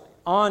scholars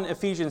on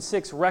Ephesians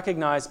 6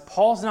 recognize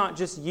Paul's not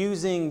just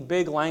using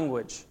big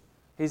language.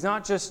 He's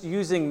not just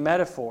using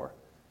metaphor.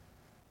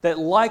 That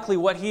likely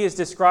what he is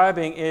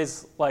describing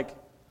is like,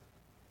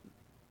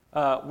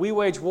 we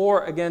wage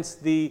war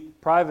against the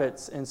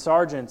privates and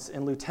sergeants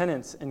and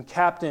lieutenants and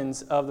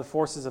captains of the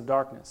forces of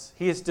darkness.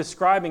 He is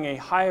describing a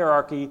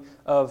hierarchy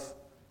of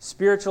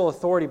spiritual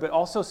authority, but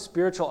also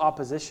spiritual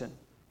opposition.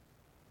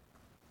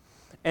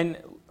 And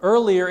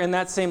earlier in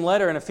that same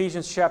letter, in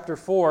Ephesians chapter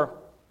 4,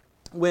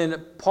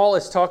 when Paul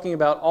is talking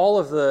about all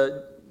of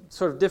the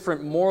sort of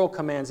different moral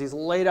commands, he's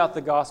laid out the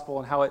gospel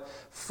and how it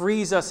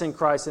frees us in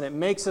Christ and it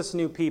makes us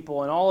new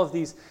people, and all of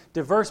these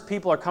diverse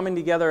people are coming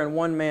together in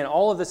one man.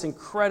 All of this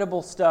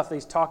incredible stuff that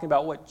he's talking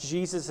about, what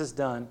Jesus has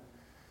done,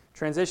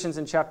 transitions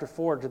in chapter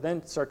 4 to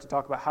then start to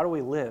talk about how do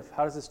we live?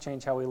 How does this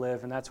change how we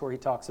live? And that's where he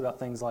talks about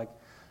things like,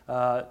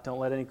 don't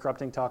let any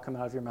corrupting talk come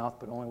out of your mouth,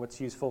 but only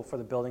what's useful for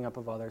the building up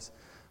of others.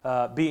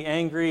 Be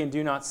angry and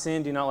do not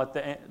sin. Do not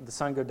let the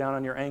sun go down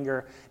on your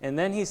anger. And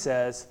then he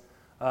says,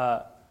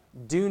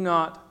 do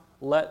not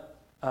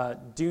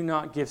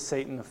give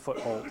Satan a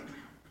foothold.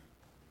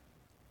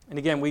 And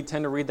again, we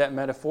tend to read that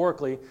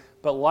metaphorically,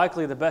 but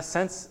likely the best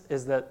sense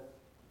is that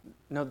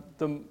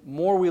the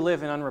more we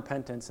live in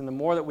unrepentance and the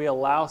more that we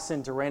allow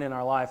sin to reign in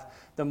our life,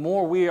 the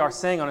more we are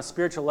saying on a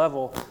spiritual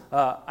level,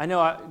 I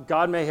know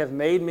God may have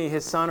made me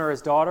his son or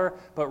his daughter,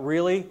 but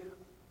really,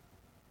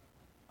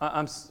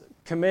 I'm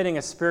committing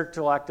a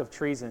spiritual act of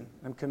treason.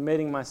 I'm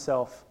committing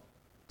myself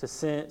to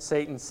sin,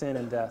 Satan, sin,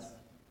 and death.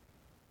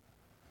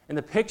 And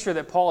the picture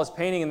that Paul is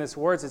painting in these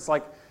words, it's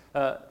like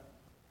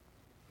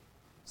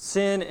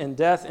sin and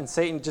death and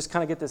Satan just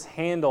kind of get this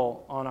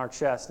handle on our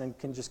chest and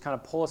can just kind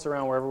of pull us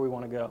around wherever we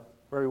want to go,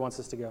 wherever he wants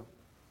us to go.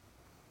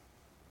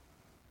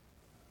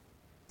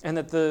 And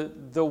that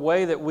the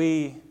way that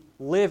we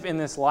live in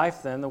this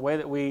life then, the way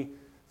that we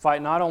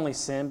fight not only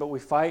sin, but we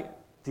fight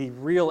the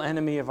real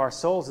enemy of our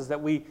souls, is that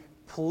we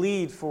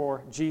plead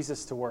for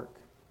Jesus to work.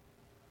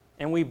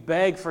 And we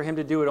beg for him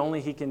to do what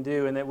only he can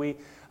do, and that we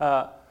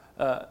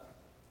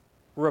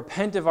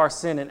repent of our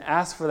sin and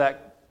ask for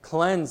that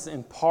cleanse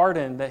and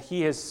pardon that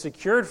he has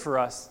secured for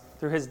us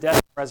through his death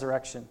and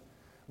resurrection.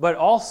 But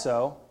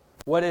also,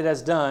 what it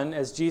has done,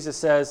 as Jesus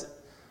says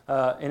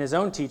in his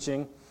own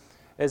teaching,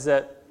 is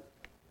that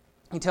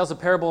he tells a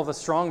parable of a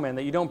strong man,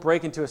 that you don't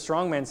break into a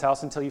strong man's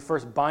house until you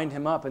first bind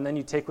him up, and then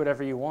you take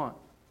whatever you want.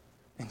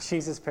 In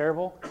Jesus'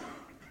 parable,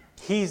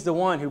 he's the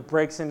one who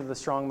breaks into the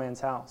strong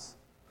man's house.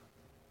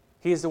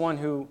 He is the one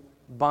who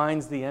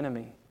binds the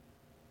enemy.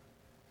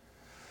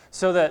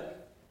 So that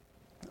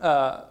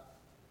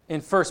in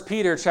 1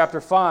 Peter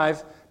chapter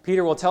 5,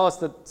 Peter will tell us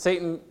that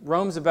Satan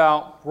roams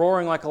about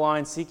roaring like a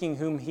lion, seeking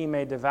whom he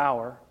may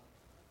devour.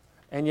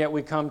 And yet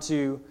we come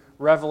to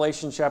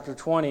Revelation chapter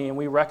 20, and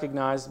we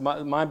recognize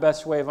my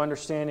best way of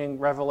understanding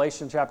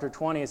Revelation chapter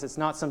 20 is it's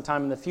not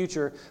sometime in the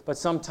future, but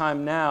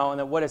sometime now, and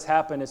that what has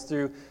happened is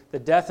through the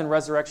death and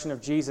resurrection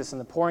of Jesus and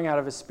the pouring out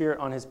of his Spirit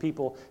on his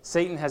people,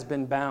 Satan has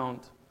been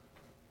bound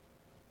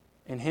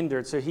and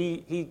hindered. So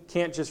he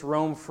can't just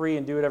roam free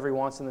and do whatever he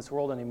wants in this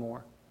world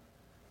anymore,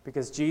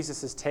 because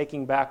Jesus is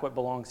taking back what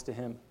belongs to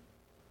him.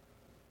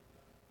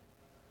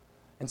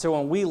 And so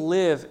when we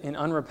live in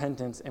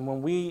unrepentance and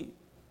when we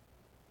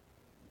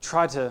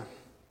try to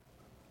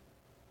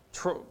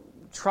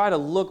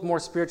look more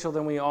spiritual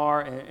than we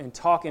are and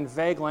talk in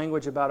vague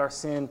language about our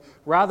sin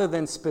rather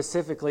than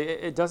specifically,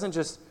 it doesn't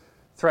just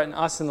threaten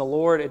us and the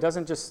Lord. It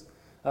doesn't just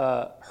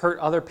hurt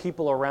other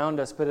people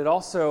around us, but it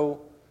also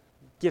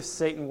gives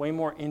Satan way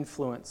more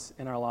influence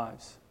in our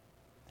lives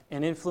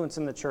and influence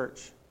in the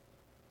church.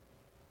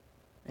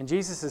 And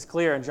Jesus is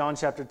clear in John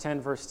chapter 10,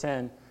 verse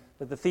 10,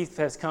 that the thief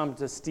has come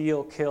to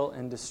steal, kill,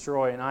 and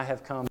destroy, and I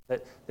have come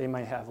that they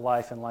may have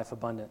life and life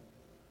abundant.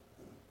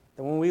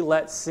 That when we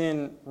let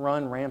sin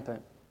run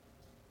rampant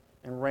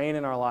and reign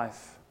in our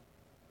life,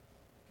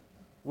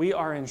 we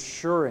are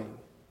ensuring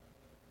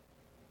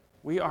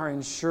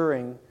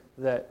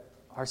that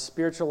our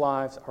spiritual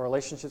lives, our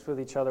relationships with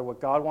each other,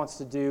 what God wants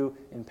to do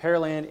in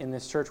Pearland, in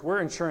this church, we're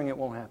ensuring it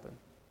won't happen.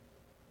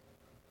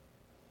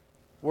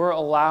 We're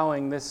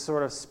allowing this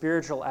sort of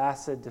spiritual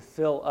acid to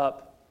fill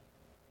up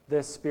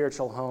this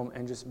spiritual home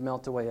and just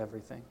melt away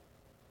everything.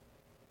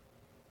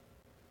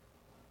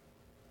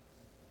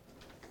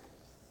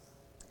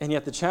 And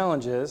yet the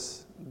challenge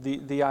is,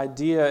 the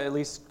idea, at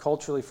least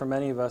culturally for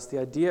many of us, the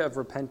idea of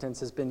repentance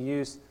has been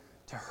used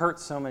to hurt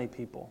so many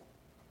people,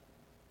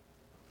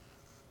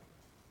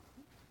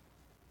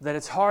 that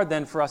it's hard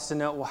then for us to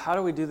know, well, how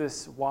do we do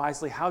this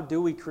wisely? How do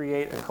we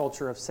create a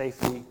culture of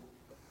safety?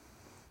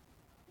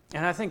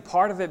 And I think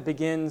part of it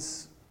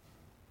begins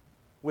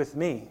with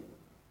me.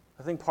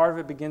 I think part of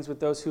it begins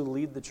with those who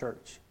lead the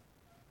church.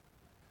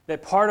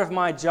 That part of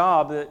my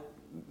job, that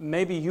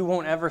maybe you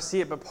won't ever see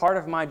it, but part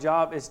of my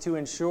job is to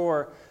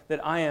ensure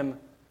that I am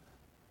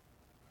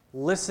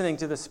listening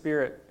to the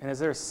Spirit, and as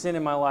there's sin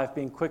in my life,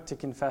 being quick to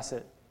confess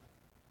it,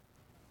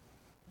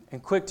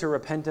 and quick to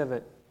repent of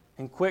it,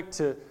 and quick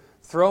to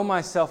throw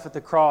myself at the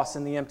cross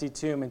in the empty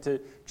tomb, and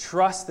to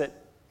trust that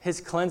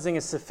His cleansing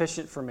is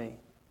sufficient for me.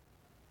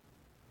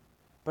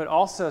 But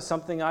also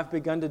something I've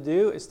begun to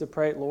do is to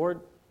pray,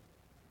 Lord,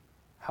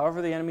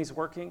 however the enemy's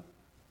working,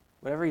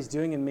 whatever he's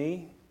doing in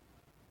me,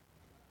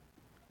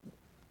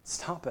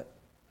 stop it.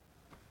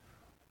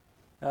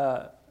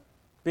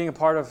 Being a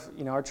part of,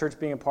 our church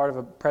being a part of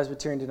a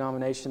Presbyterian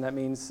denomination, that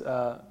means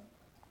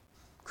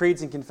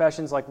creeds and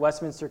confessions like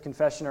Westminster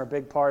Confession are a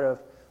big part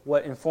of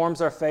what informs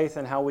our faith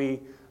and how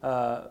we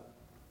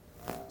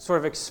sort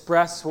of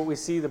express what we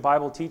see the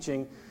Bible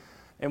teaching.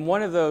 And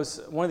one of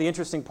the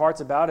interesting parts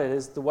about it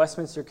is the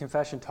Westminster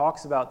Confession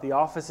talks about the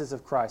offices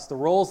of Christ, the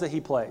roles that he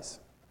plays.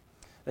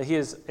 That he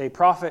is a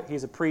prophet, he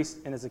is a priest,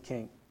 and is a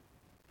king.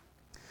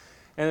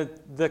 And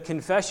the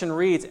confession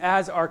reads,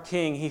 as our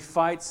king, he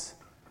fights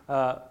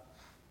against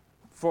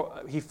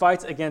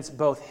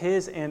both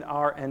his and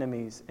our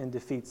enemies and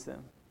defeats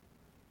them.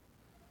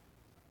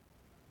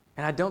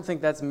 And I don't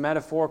think that's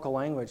metaphorical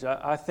language.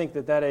 I think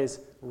that is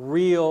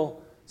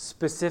real,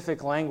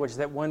 specific language,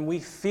 that when we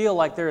feel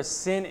like there is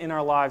sin in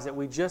our lives that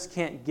we just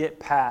can't get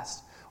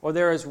past, or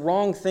there is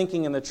wrong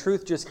thinking and the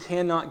truth just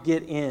cannot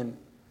get in,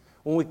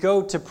 when we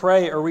go to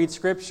pray or read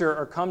Scripture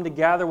or come to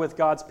gather with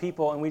God's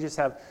people and we just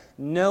have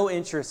no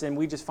interest and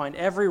we just find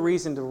every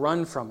reason to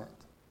run from it.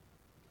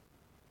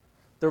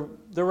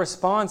 The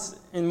response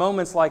in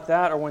moments like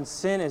that, or when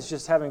sin is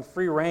just having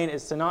free reign,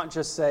 is to not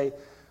just say,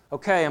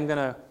 okay, I'm going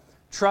to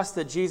trust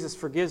that Jesus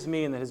forgives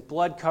me and that His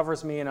blood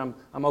covers me and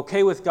I'm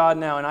okay with God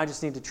now and I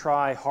just need to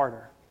try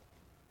harder.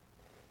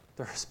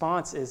 The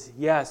response is,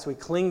 yes, we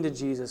cling to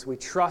Jesus. We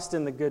trust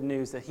in the good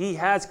news that He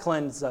has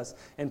cleansed us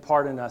and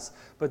pardoned us.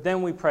 But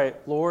then we pray,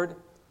 Lord,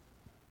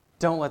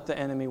 don't let the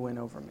enemy win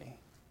over me.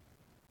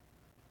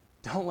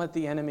 Don't let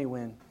the enemy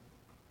win.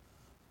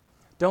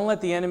 Don't let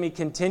the enemy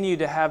continue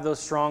to have those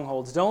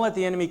strongholds. Don't let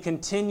the enemy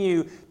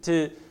continue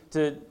to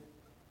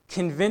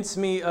convince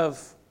me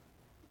of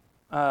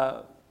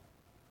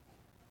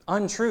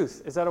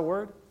untruth. Is that a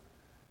word?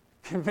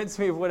 Convince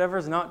me of whatever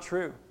is not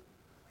true.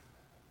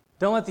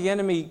 Don't let the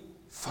enemy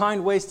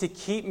find ways to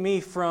keep me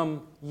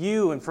from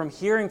you and from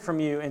hearing from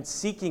you and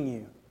seeking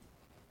you,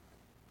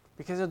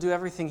 because he'll do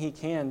everything he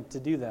can to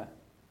do that.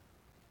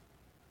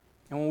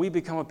 And when we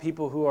become a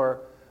people who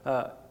are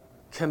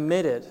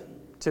committed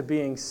to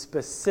being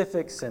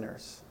specific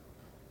sinners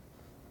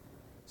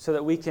so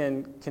that we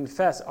can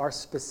confess our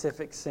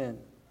specific sin,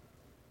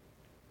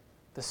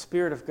 the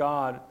Spirit of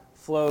God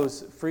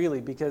flows freely,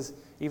 because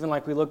even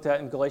like we looked at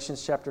in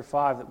Galatians chapter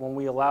 5, that when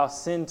we allow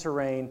sin to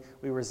reign,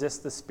 we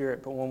resist the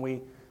Spirit. But when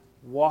we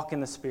walk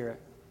in the Spirit,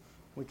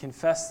 we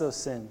confess those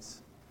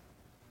sins,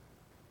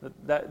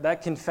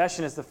 That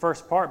confession is the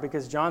first part,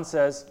 because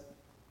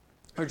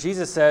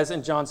Jesus says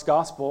in John's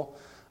gospel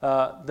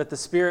that the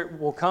Spirit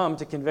will come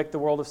to convict the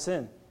world of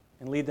sin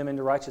and lead them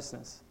into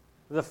righteousness.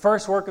 The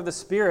first work of the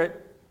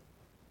Spirit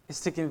is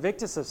to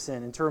convict us of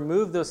sin and to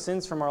remove those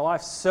sins from our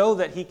life so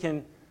that He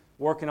can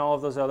work in all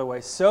of those other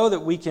ways, so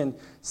that we can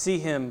see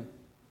Him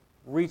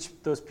reach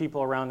those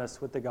people around us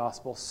with the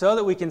gospel, so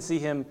that we can see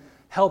Him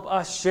help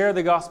us share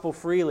the gospel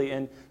freely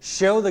and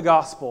show the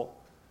gospel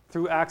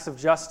through acts of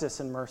justice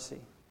and mercy.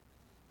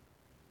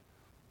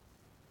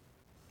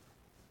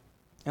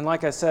 And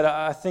like I said,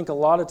 I think a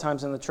lot of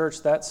times in the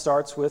church that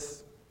starts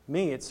with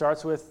me. It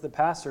starts with the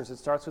pastors. It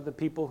starts with the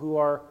people who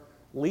are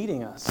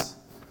leading us.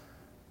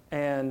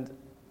 And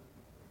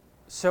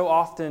so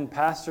often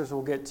pastors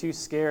will get too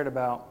scared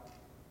about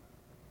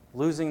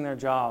losing their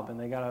job, and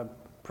they got to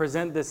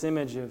present this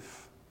image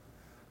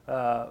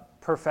of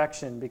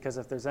perfection, because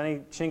if there's any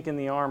chink in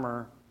the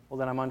armor, well,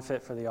 then I'm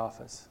unfit for the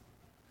office.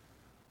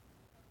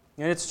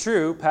 And it's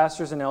true,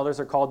 pastors and elders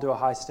are called to a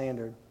high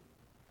standard.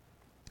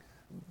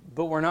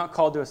 But we're not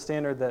called to a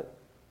standard that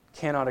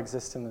cannot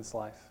exist in this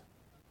life.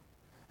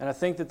 And I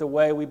think that the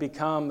way we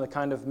become the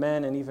kind of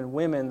men and even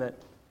women that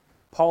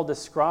Paul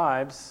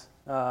describes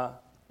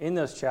in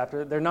those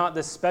chapters, they're not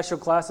this special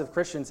class of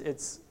Christians.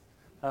 It's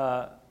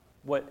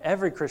what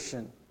every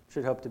Christian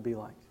should hope to be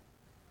like.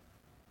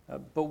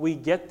 But we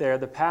get there.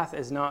 The path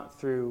is not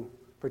through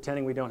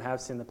pretending we don't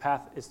have sin. The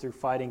path is through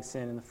fighting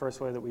sin. And the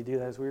first way that we do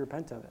that is we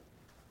repent of it.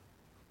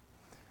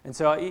 And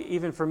so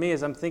even for me,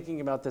 as I'm thinking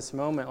about this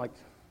moment,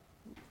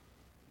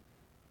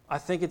 I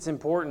think it's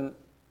important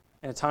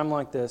in a time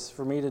like this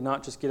for me to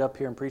not just get up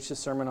here and preach this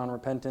sermon on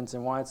repentance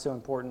and why it's so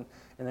important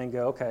and then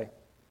go, okay,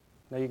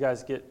 now you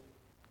guys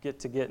get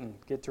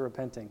to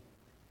repenting.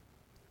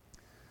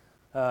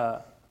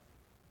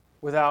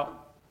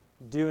 Without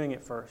doing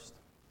it first.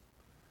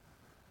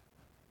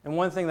 And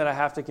one thing that I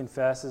have to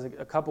confess is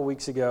a couple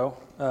weeks ago,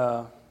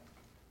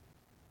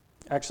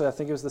 actually I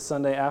think it was the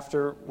Sunday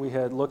after we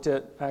had looked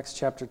at Acts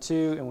chapter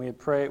 2 and we had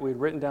prayed, we had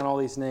written down all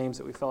these names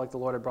that we felt like the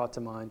Lord had brought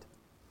to mind.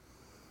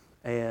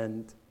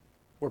 And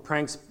we're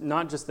praying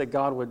not just that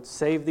God would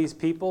save these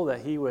people,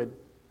 that He would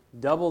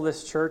double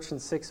this church in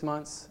 6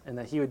 months, and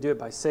that He would do it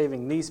by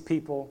saving these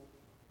people.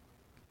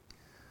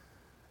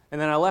 And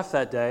then I left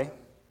that day,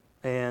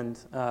 and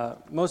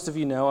most of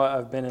you know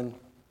I've been in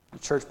the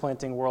church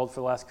planting world for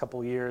the last couple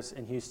of years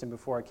in Houston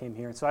before I came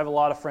here. And so I have a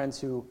lot of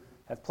friends who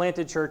have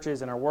planted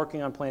churches and are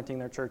working on planting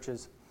their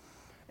churches.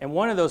 And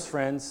one of those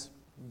friends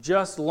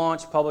just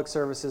launched public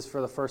services for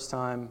the first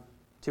time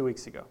 2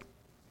 weeks ago.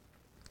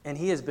 And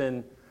he has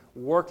been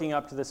working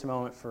up to this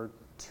moment for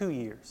 2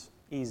 years,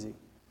 easy.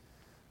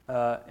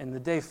 And the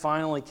day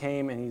finally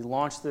came and he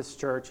launched this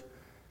church.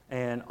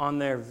 And on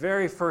their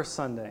very first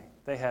Sunday,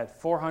 they had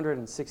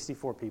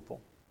 464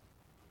 people.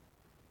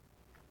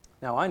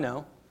 Now I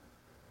know,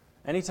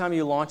 anytime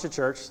you launch a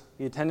church,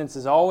 the attendance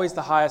is always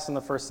the highest on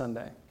the first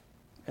Sunday.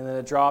 And then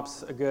it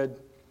drops a good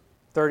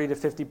 30 to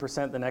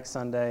 50% the next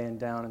Sunday and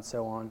down and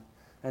so on.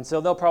 And so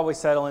they'll probably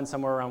settle in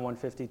somewhere around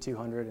 150,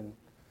 200. And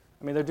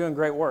I mean, they're doing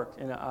great work.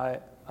 And I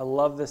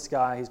love this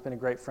guy. He's been a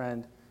great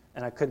friend.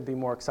 And I couldn't be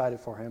more excited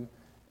for him.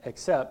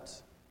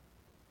 Except,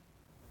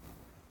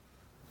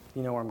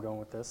 you know where I'm going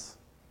with this.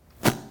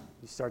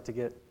 You start to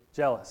get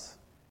jealous.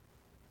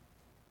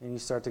 And you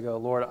start to go,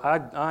 Lord,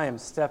 I am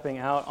stepping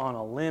out on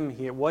a limb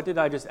here. What did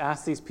I just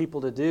ask these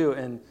people to do?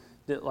 And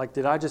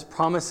did I just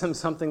promise them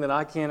something that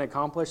I can't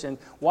accomplish? And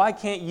why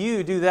can't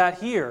you do that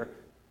here?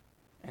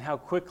 And how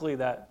quickly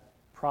that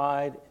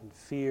pride and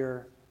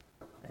fear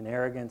and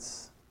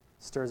arrogance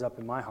stirs up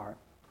in my heart.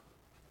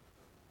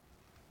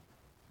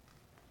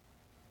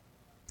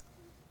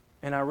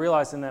 And I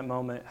realized in that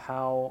moment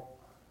how,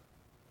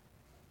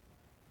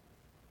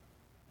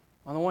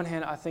 on the one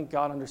hand, I think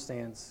God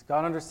understands.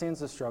 God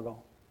understands the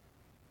struggle.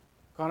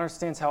 God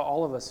understands how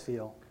all of us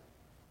feel.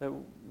 That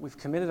we've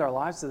committed our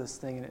lives to this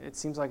thing, and it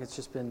seems like it's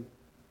just been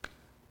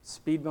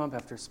speed bump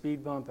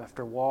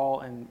after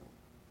wall, and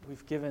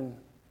we've given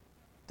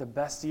the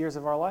best years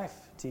of our life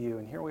to you,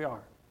 and here we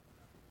are.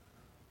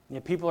 And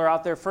yet people are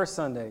out there first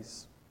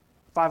Sundays,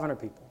 500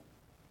 people.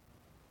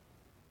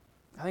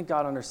 I think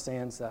God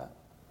understands that,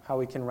 how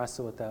we can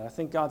wrestle with that. I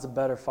think God's a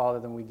better Father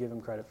than we give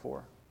Him credit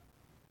for.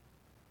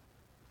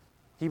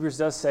 Hebrews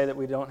does say that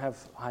we don't have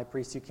a high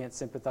priest who can't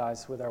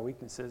sympathize with our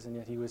weaknesses, and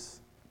yet He was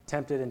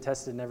tempted and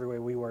tested in every way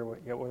we were,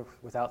 yet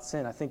without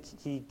sin. I think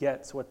He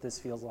gets what this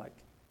feels like.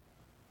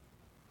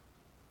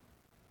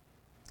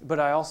 But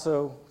I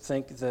also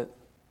think that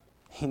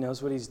He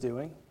knows what He's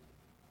doing.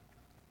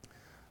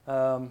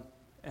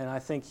 And I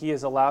think He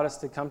has allowed us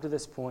to come to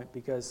this point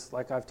because,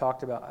 like I've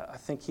talked about, I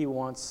think He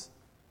wants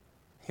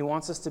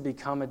us to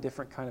become a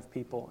different kind of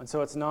people. And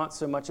so it's not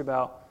so much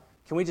about,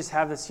 can we just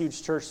have this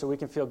huge church so we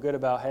can feel good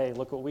about, hey,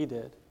 look what we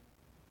did?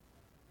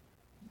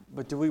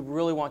 But do we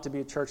really want to be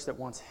a church that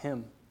wants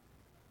Him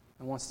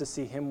and wants to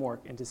see Him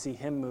work and to see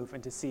Him move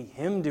and to see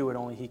Him do what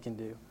only He can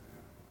do?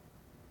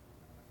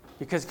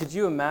 Because could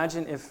you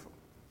imagine if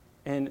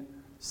in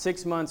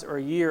 6 months or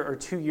a year or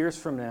 2 years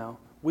from now,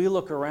 we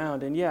look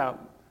around and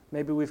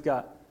Maybe we've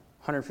got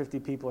 150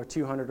 people or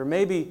 200 or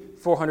maybe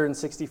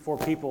 464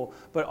 people.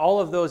 But all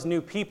of those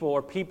new people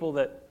are people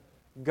that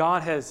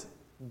God has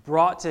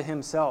brought to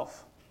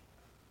himself.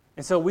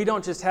 And so we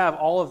don't just have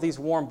all of these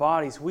warm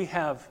bodies. We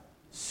have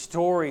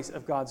stories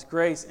of God's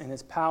grace and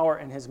his power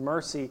and his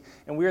mercy.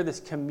 And we are this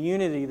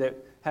community that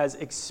has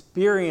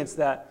experienced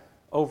that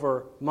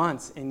over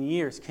months and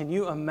years. Can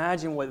you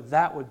imagine what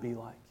that would be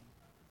like?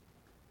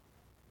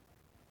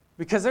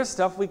 Because there's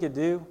stuff we could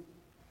do.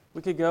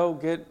 We could go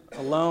get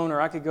a loan,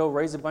 or I could go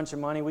raise a bunch of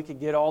money. We could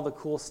get all the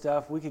cool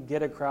stuff. We could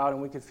get a crowd,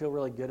 and we could feel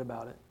really good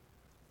about it.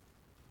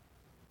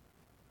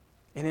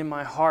 And in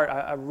my heart,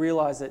 I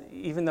realize that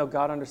even though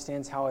God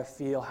understands how I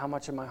feel, how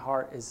much of my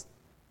heart is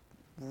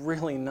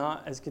really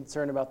not as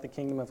concerned about the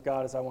kingdom of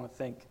God as I want to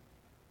think.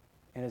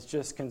 And it's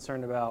just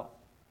concerned about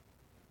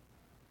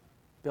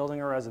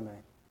building a resume,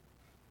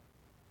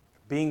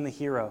 being the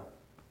hero.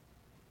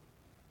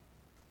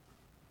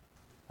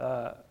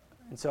 And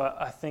so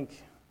I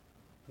think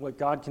what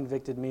God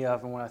convicted me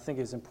of, and what I think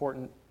is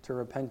important to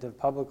repent of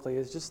publicly,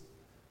 is just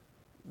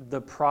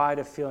the pride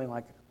of feeling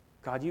like,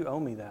 God, you owe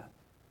me that.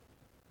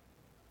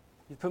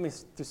 You put me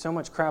through so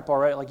much crap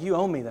already, like you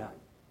owe me that.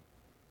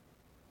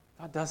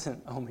 God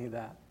doesn't owe me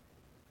that.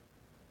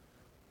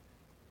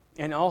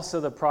 And also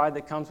the pride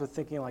that comes with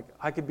thinking like,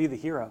 I could be the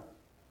hero.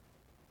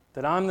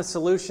 That I'm the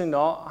solution to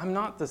all. I'm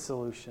not the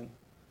solution.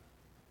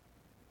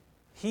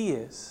 He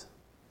is.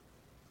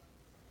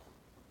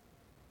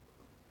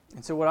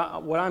 And so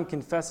what I'm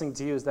confessing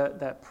to you is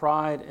that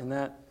pride and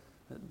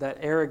that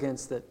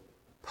arrogance that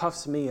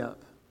puffs me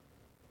up.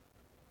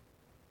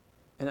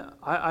 And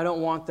I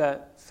don't want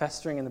that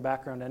festering in the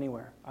background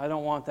anywhere. I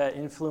don't want that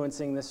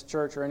influencing this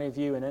church or any of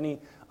you in any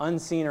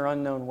unseen or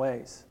unknown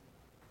ways.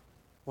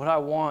 What I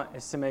want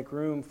is to make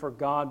room for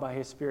God by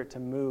his Spirit to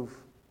move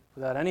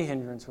without any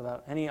hindrance,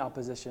 without any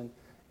opposition,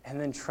 and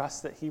then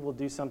trust that he will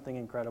do something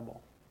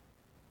incredible.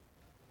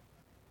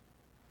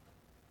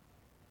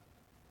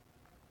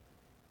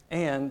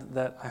 And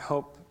that I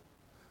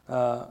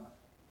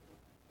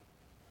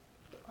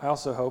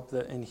also hope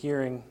that in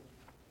hearing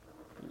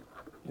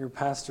your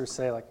pastor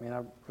say, like, man,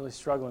 I'm really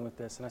struggling with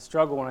this. And I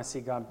struggle when I see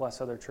God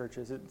bless other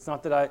churches. It's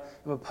not that I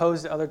am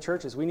opposed to other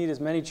churches. We need as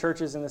many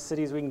churches in the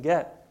city as we can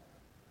get.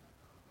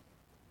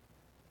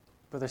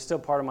 But there's still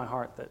part of my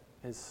heart that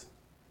is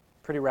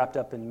pretty wrapped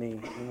up in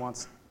me and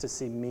wants to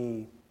see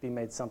me be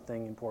made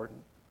something important,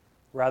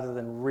 rather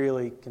than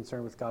really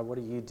concerned with God, what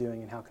are you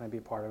doing and how can I be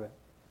a part of it?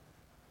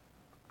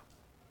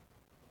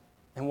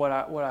 And what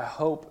I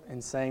hope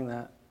in saying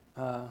that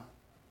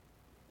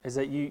is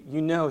that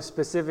you know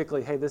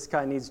specifically, hey, this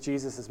guy needs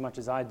Jesus as much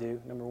as I do,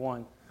 number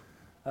one.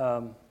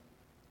 But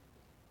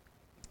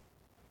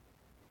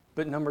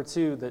number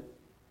two, that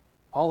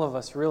all of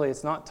us really,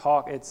 it's not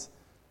talk, it's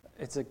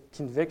a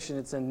conviction,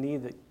 it's a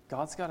need that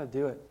God's got to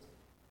do it.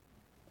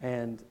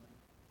 And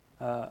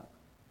the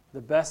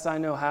best I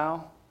know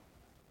how,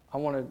 I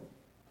want to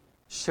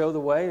show the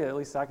way that at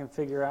least I can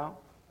figure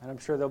out. And I'm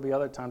sure there'll be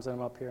other times that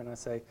I'm up here and I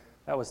say,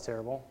 that was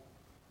terrible.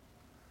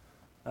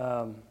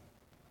 But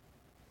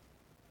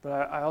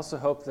I also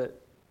hope that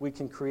we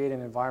can create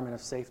an environment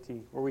of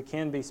safety where we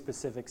can be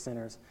specific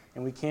sinners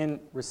and we can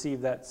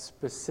receive that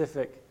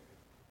specific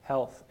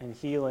health and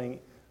healing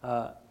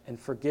and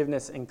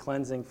forgiveness and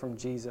cleansing from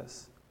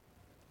Jesus,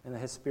 and that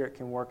his Spirit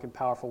can work in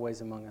powerful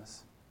ways among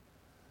us.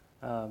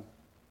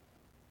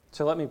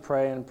 So let me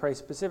pray, and pray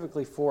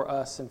specifically for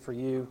us and for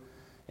you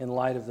in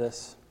light of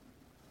this.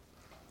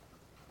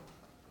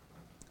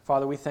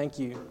 Father, we thank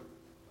you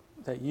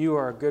that you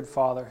are a good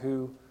Father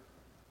who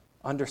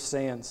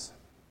understands,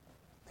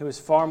 who is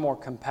far more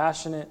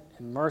compassionate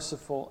and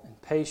merciful and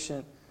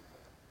patient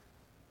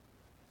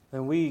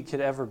than we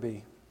could ever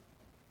be.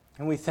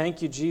 And we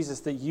thank you, Jesus,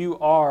 that you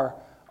are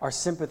our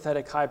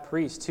sympathetic high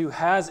priest who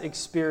has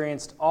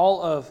experienced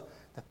all of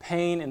the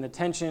pain and the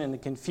tension and the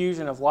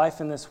confusion of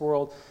life in this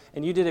world,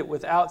 and you did it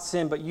without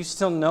sin, but you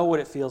still know what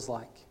it feels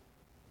like.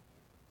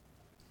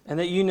 And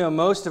that you know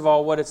most of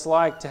all what it's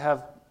like to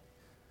have,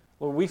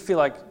 Lord, we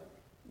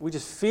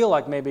just feel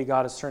like maybe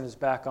God has turned his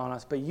back on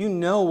us, but you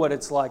know what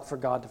it's like for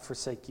God to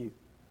forsake you.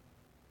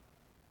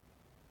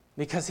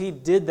 Because he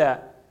did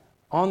that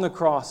on the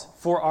cross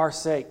for our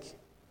sake.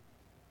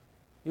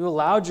 You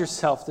allowed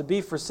yourself to be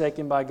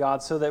forsaken by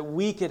God so that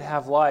we could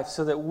have life,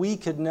 so that we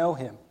could know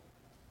him.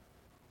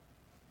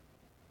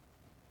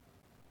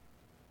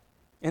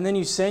 And then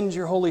you send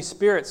your Holy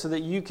Spirit so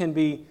that you can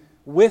be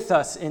with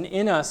us and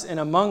in us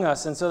and among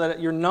us, and so that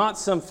you're not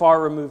some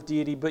far removed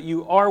deity, but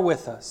you are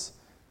with us.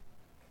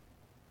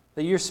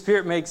 That your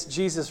Spirit makes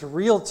Jesus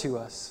real to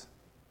us.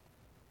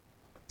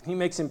 He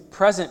makes him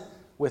present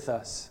with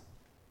us.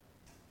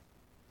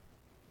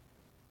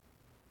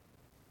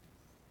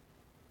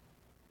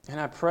 And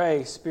I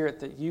pray,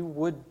 Spirit, that you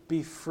would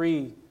be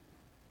free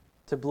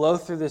to blow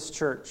through this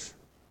church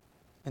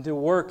and to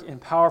work in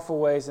powerful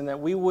ways, and that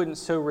we wouldn't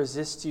so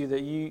resist you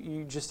that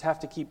you just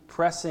have to keep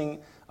pressing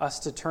us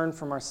to turn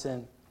from our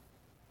sin.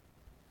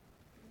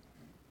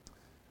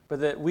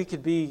 But that we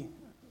could be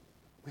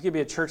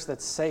a church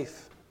that's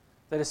safe,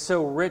 that is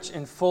so rich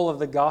and full of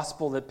the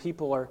gospel that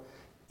people are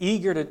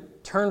eager to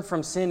turn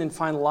from sin and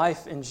find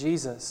life in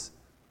Jesus,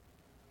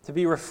 to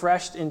be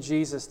refreshed in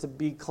Jesus, to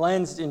be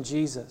cleansed in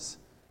Jesus.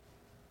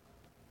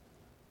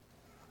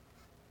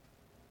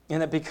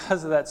 And that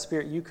because of that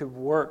Spirit, you could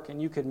work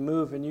and you could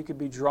move and you could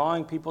be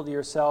drawing people to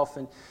yourself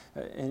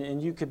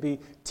and you could be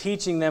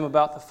teaching them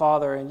about the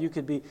Father and you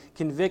could be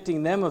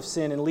convicting them of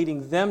sin and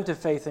leading them to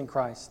faith in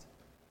Christ.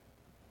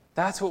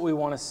 That's what we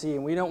want to see,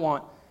 and we don't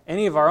want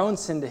any of our own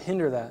sin to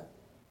hinder that.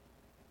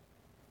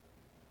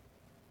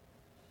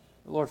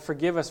 Lord,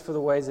 forgive us for the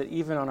ways that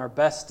even on our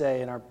best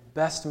day and our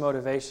best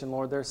motivation,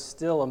 Lord, there's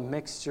still a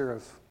mixture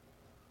of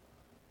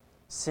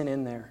sin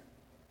in there.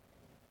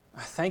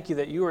 I thank you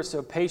that you are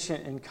so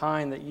patient and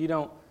kind that you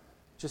don't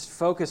just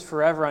focus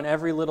forever on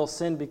every little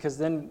sin, because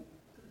then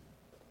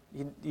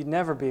you'd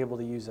never be able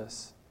to use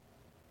us.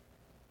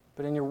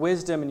 But in your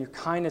wisdom and your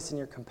kindness and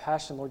your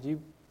compassion, Lord,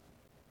 you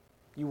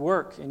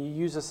work and you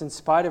use us in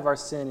spite of our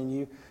sin, and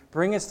you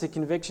bring us to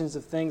convictions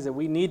of things that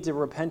we need to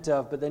repent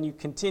of, but then you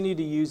continue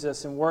to use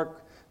us and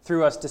work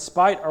through us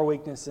despite our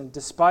weakness and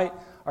despite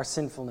our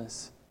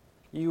sinfulness.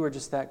 You are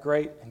just that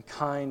great and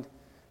kind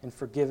and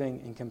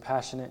forgiving and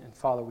compassionate. And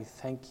Father, we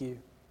thank you.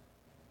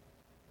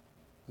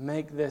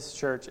 Make this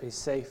church a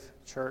safe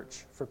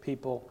church for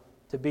people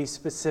to be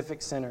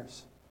specific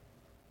sinners.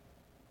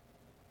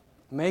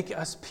 Make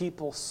us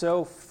people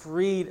so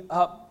freed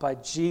up by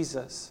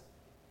Jesus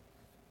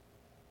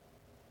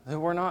that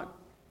we're not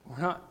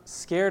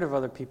scared of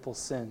other people's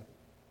sin,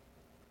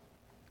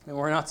 and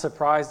we're not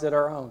surprised at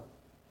our own.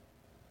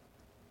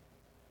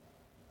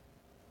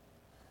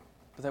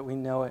 But that we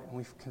know it and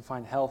we can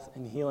find health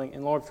and healing.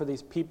 And Lord, for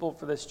these people,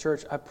 for this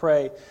church, I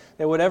pray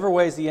that whatever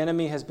ways the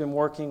enemy has been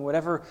working,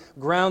 whatever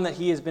ground that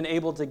he has been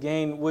able to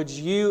gain, would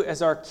you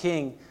as our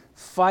King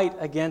fight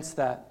against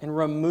that and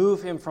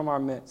remove him from our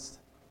midst?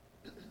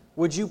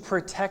 Would you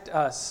protect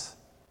us?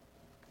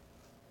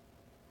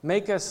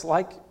 Make us,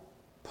 like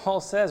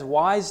Paul says,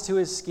 wise to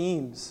his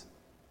schemes.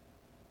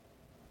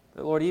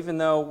 That, Lord, even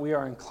though we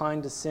are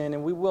inclined to sin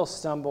and we will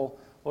stumble,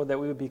 Lord, that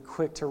we would be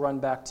quick to run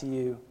back to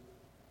you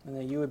and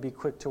that you would be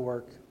quick to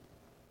work.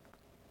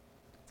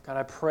 God,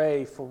 I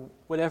pray for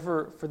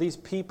these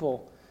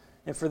people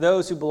and for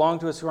those who belong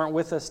to us who aren't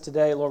with us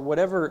today, Lord,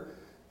 whatever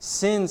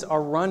sins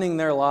are running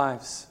their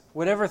lives,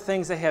 whatever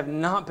things they have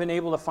not been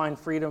able to find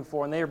freedom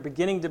for, and they are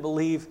beginning to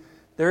believe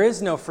there is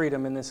no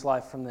freedom in this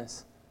life from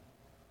this.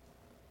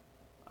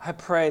 I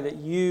pray that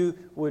you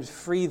would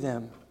free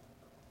them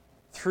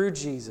through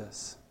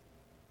Jesus,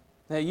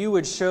 that you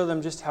would show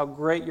them just how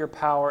great your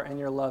power and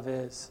your love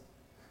is,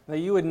 that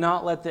you would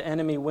not let the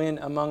enemy win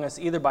among us,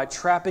 either by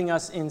trapping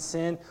us in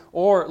sin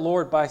or,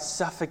 Lord, by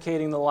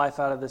suffocating the life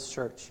out of this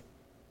church.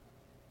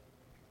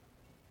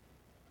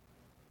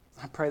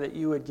 I pray that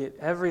you would get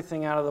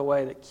everything out of the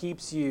way that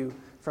keeps you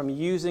from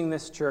using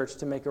this church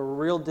to make a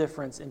real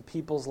difference in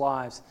people's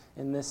lives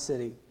in this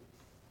city,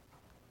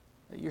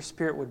 that your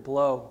Spirit would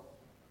blow,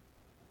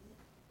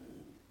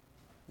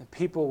 that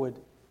people would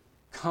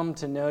come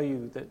to know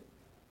you, that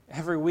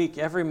every week,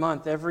 every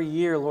month, every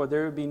year, Lord,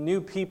 there would be new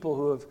people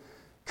who have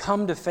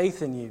come to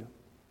faith in you,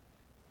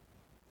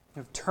 who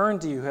have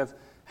turned to you, who have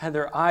had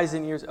their eyes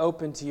and ears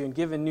open to you and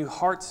given new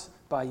hearts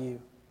by you.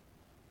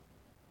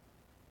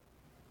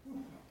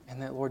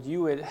 And that, Lord,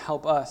 you would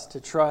help us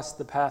to trust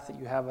the path that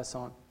you have us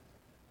on,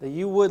 that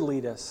you would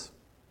lead us,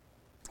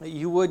 that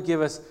you would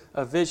give us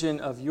a vision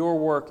of your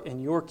work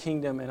and your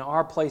kingdom and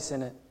our place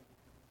in it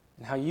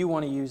and how you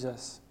want to use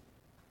us.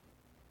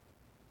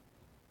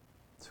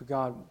 So,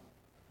 God,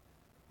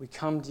 we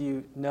come to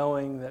you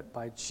knowing that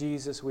by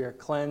Jesus we are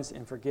cleansed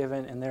and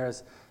forgiven, and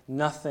there's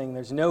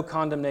no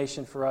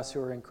condemnation for us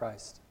who are in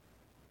Christ.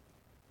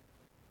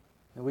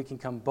 And we can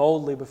come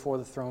boldly before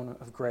the throne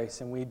of grace.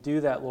 And we do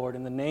that, Lord,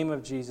 in the name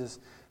of Jesus,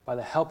 by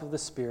the help of the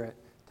Spirit,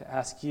 to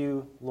ask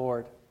you,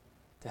 Lord,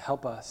 to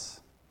help us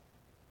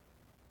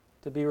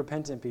to be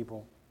repentant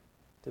people,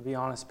 to be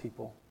honest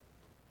people,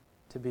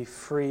 to be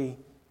free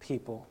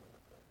people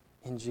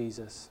in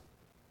Jesus.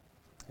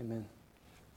 Amen.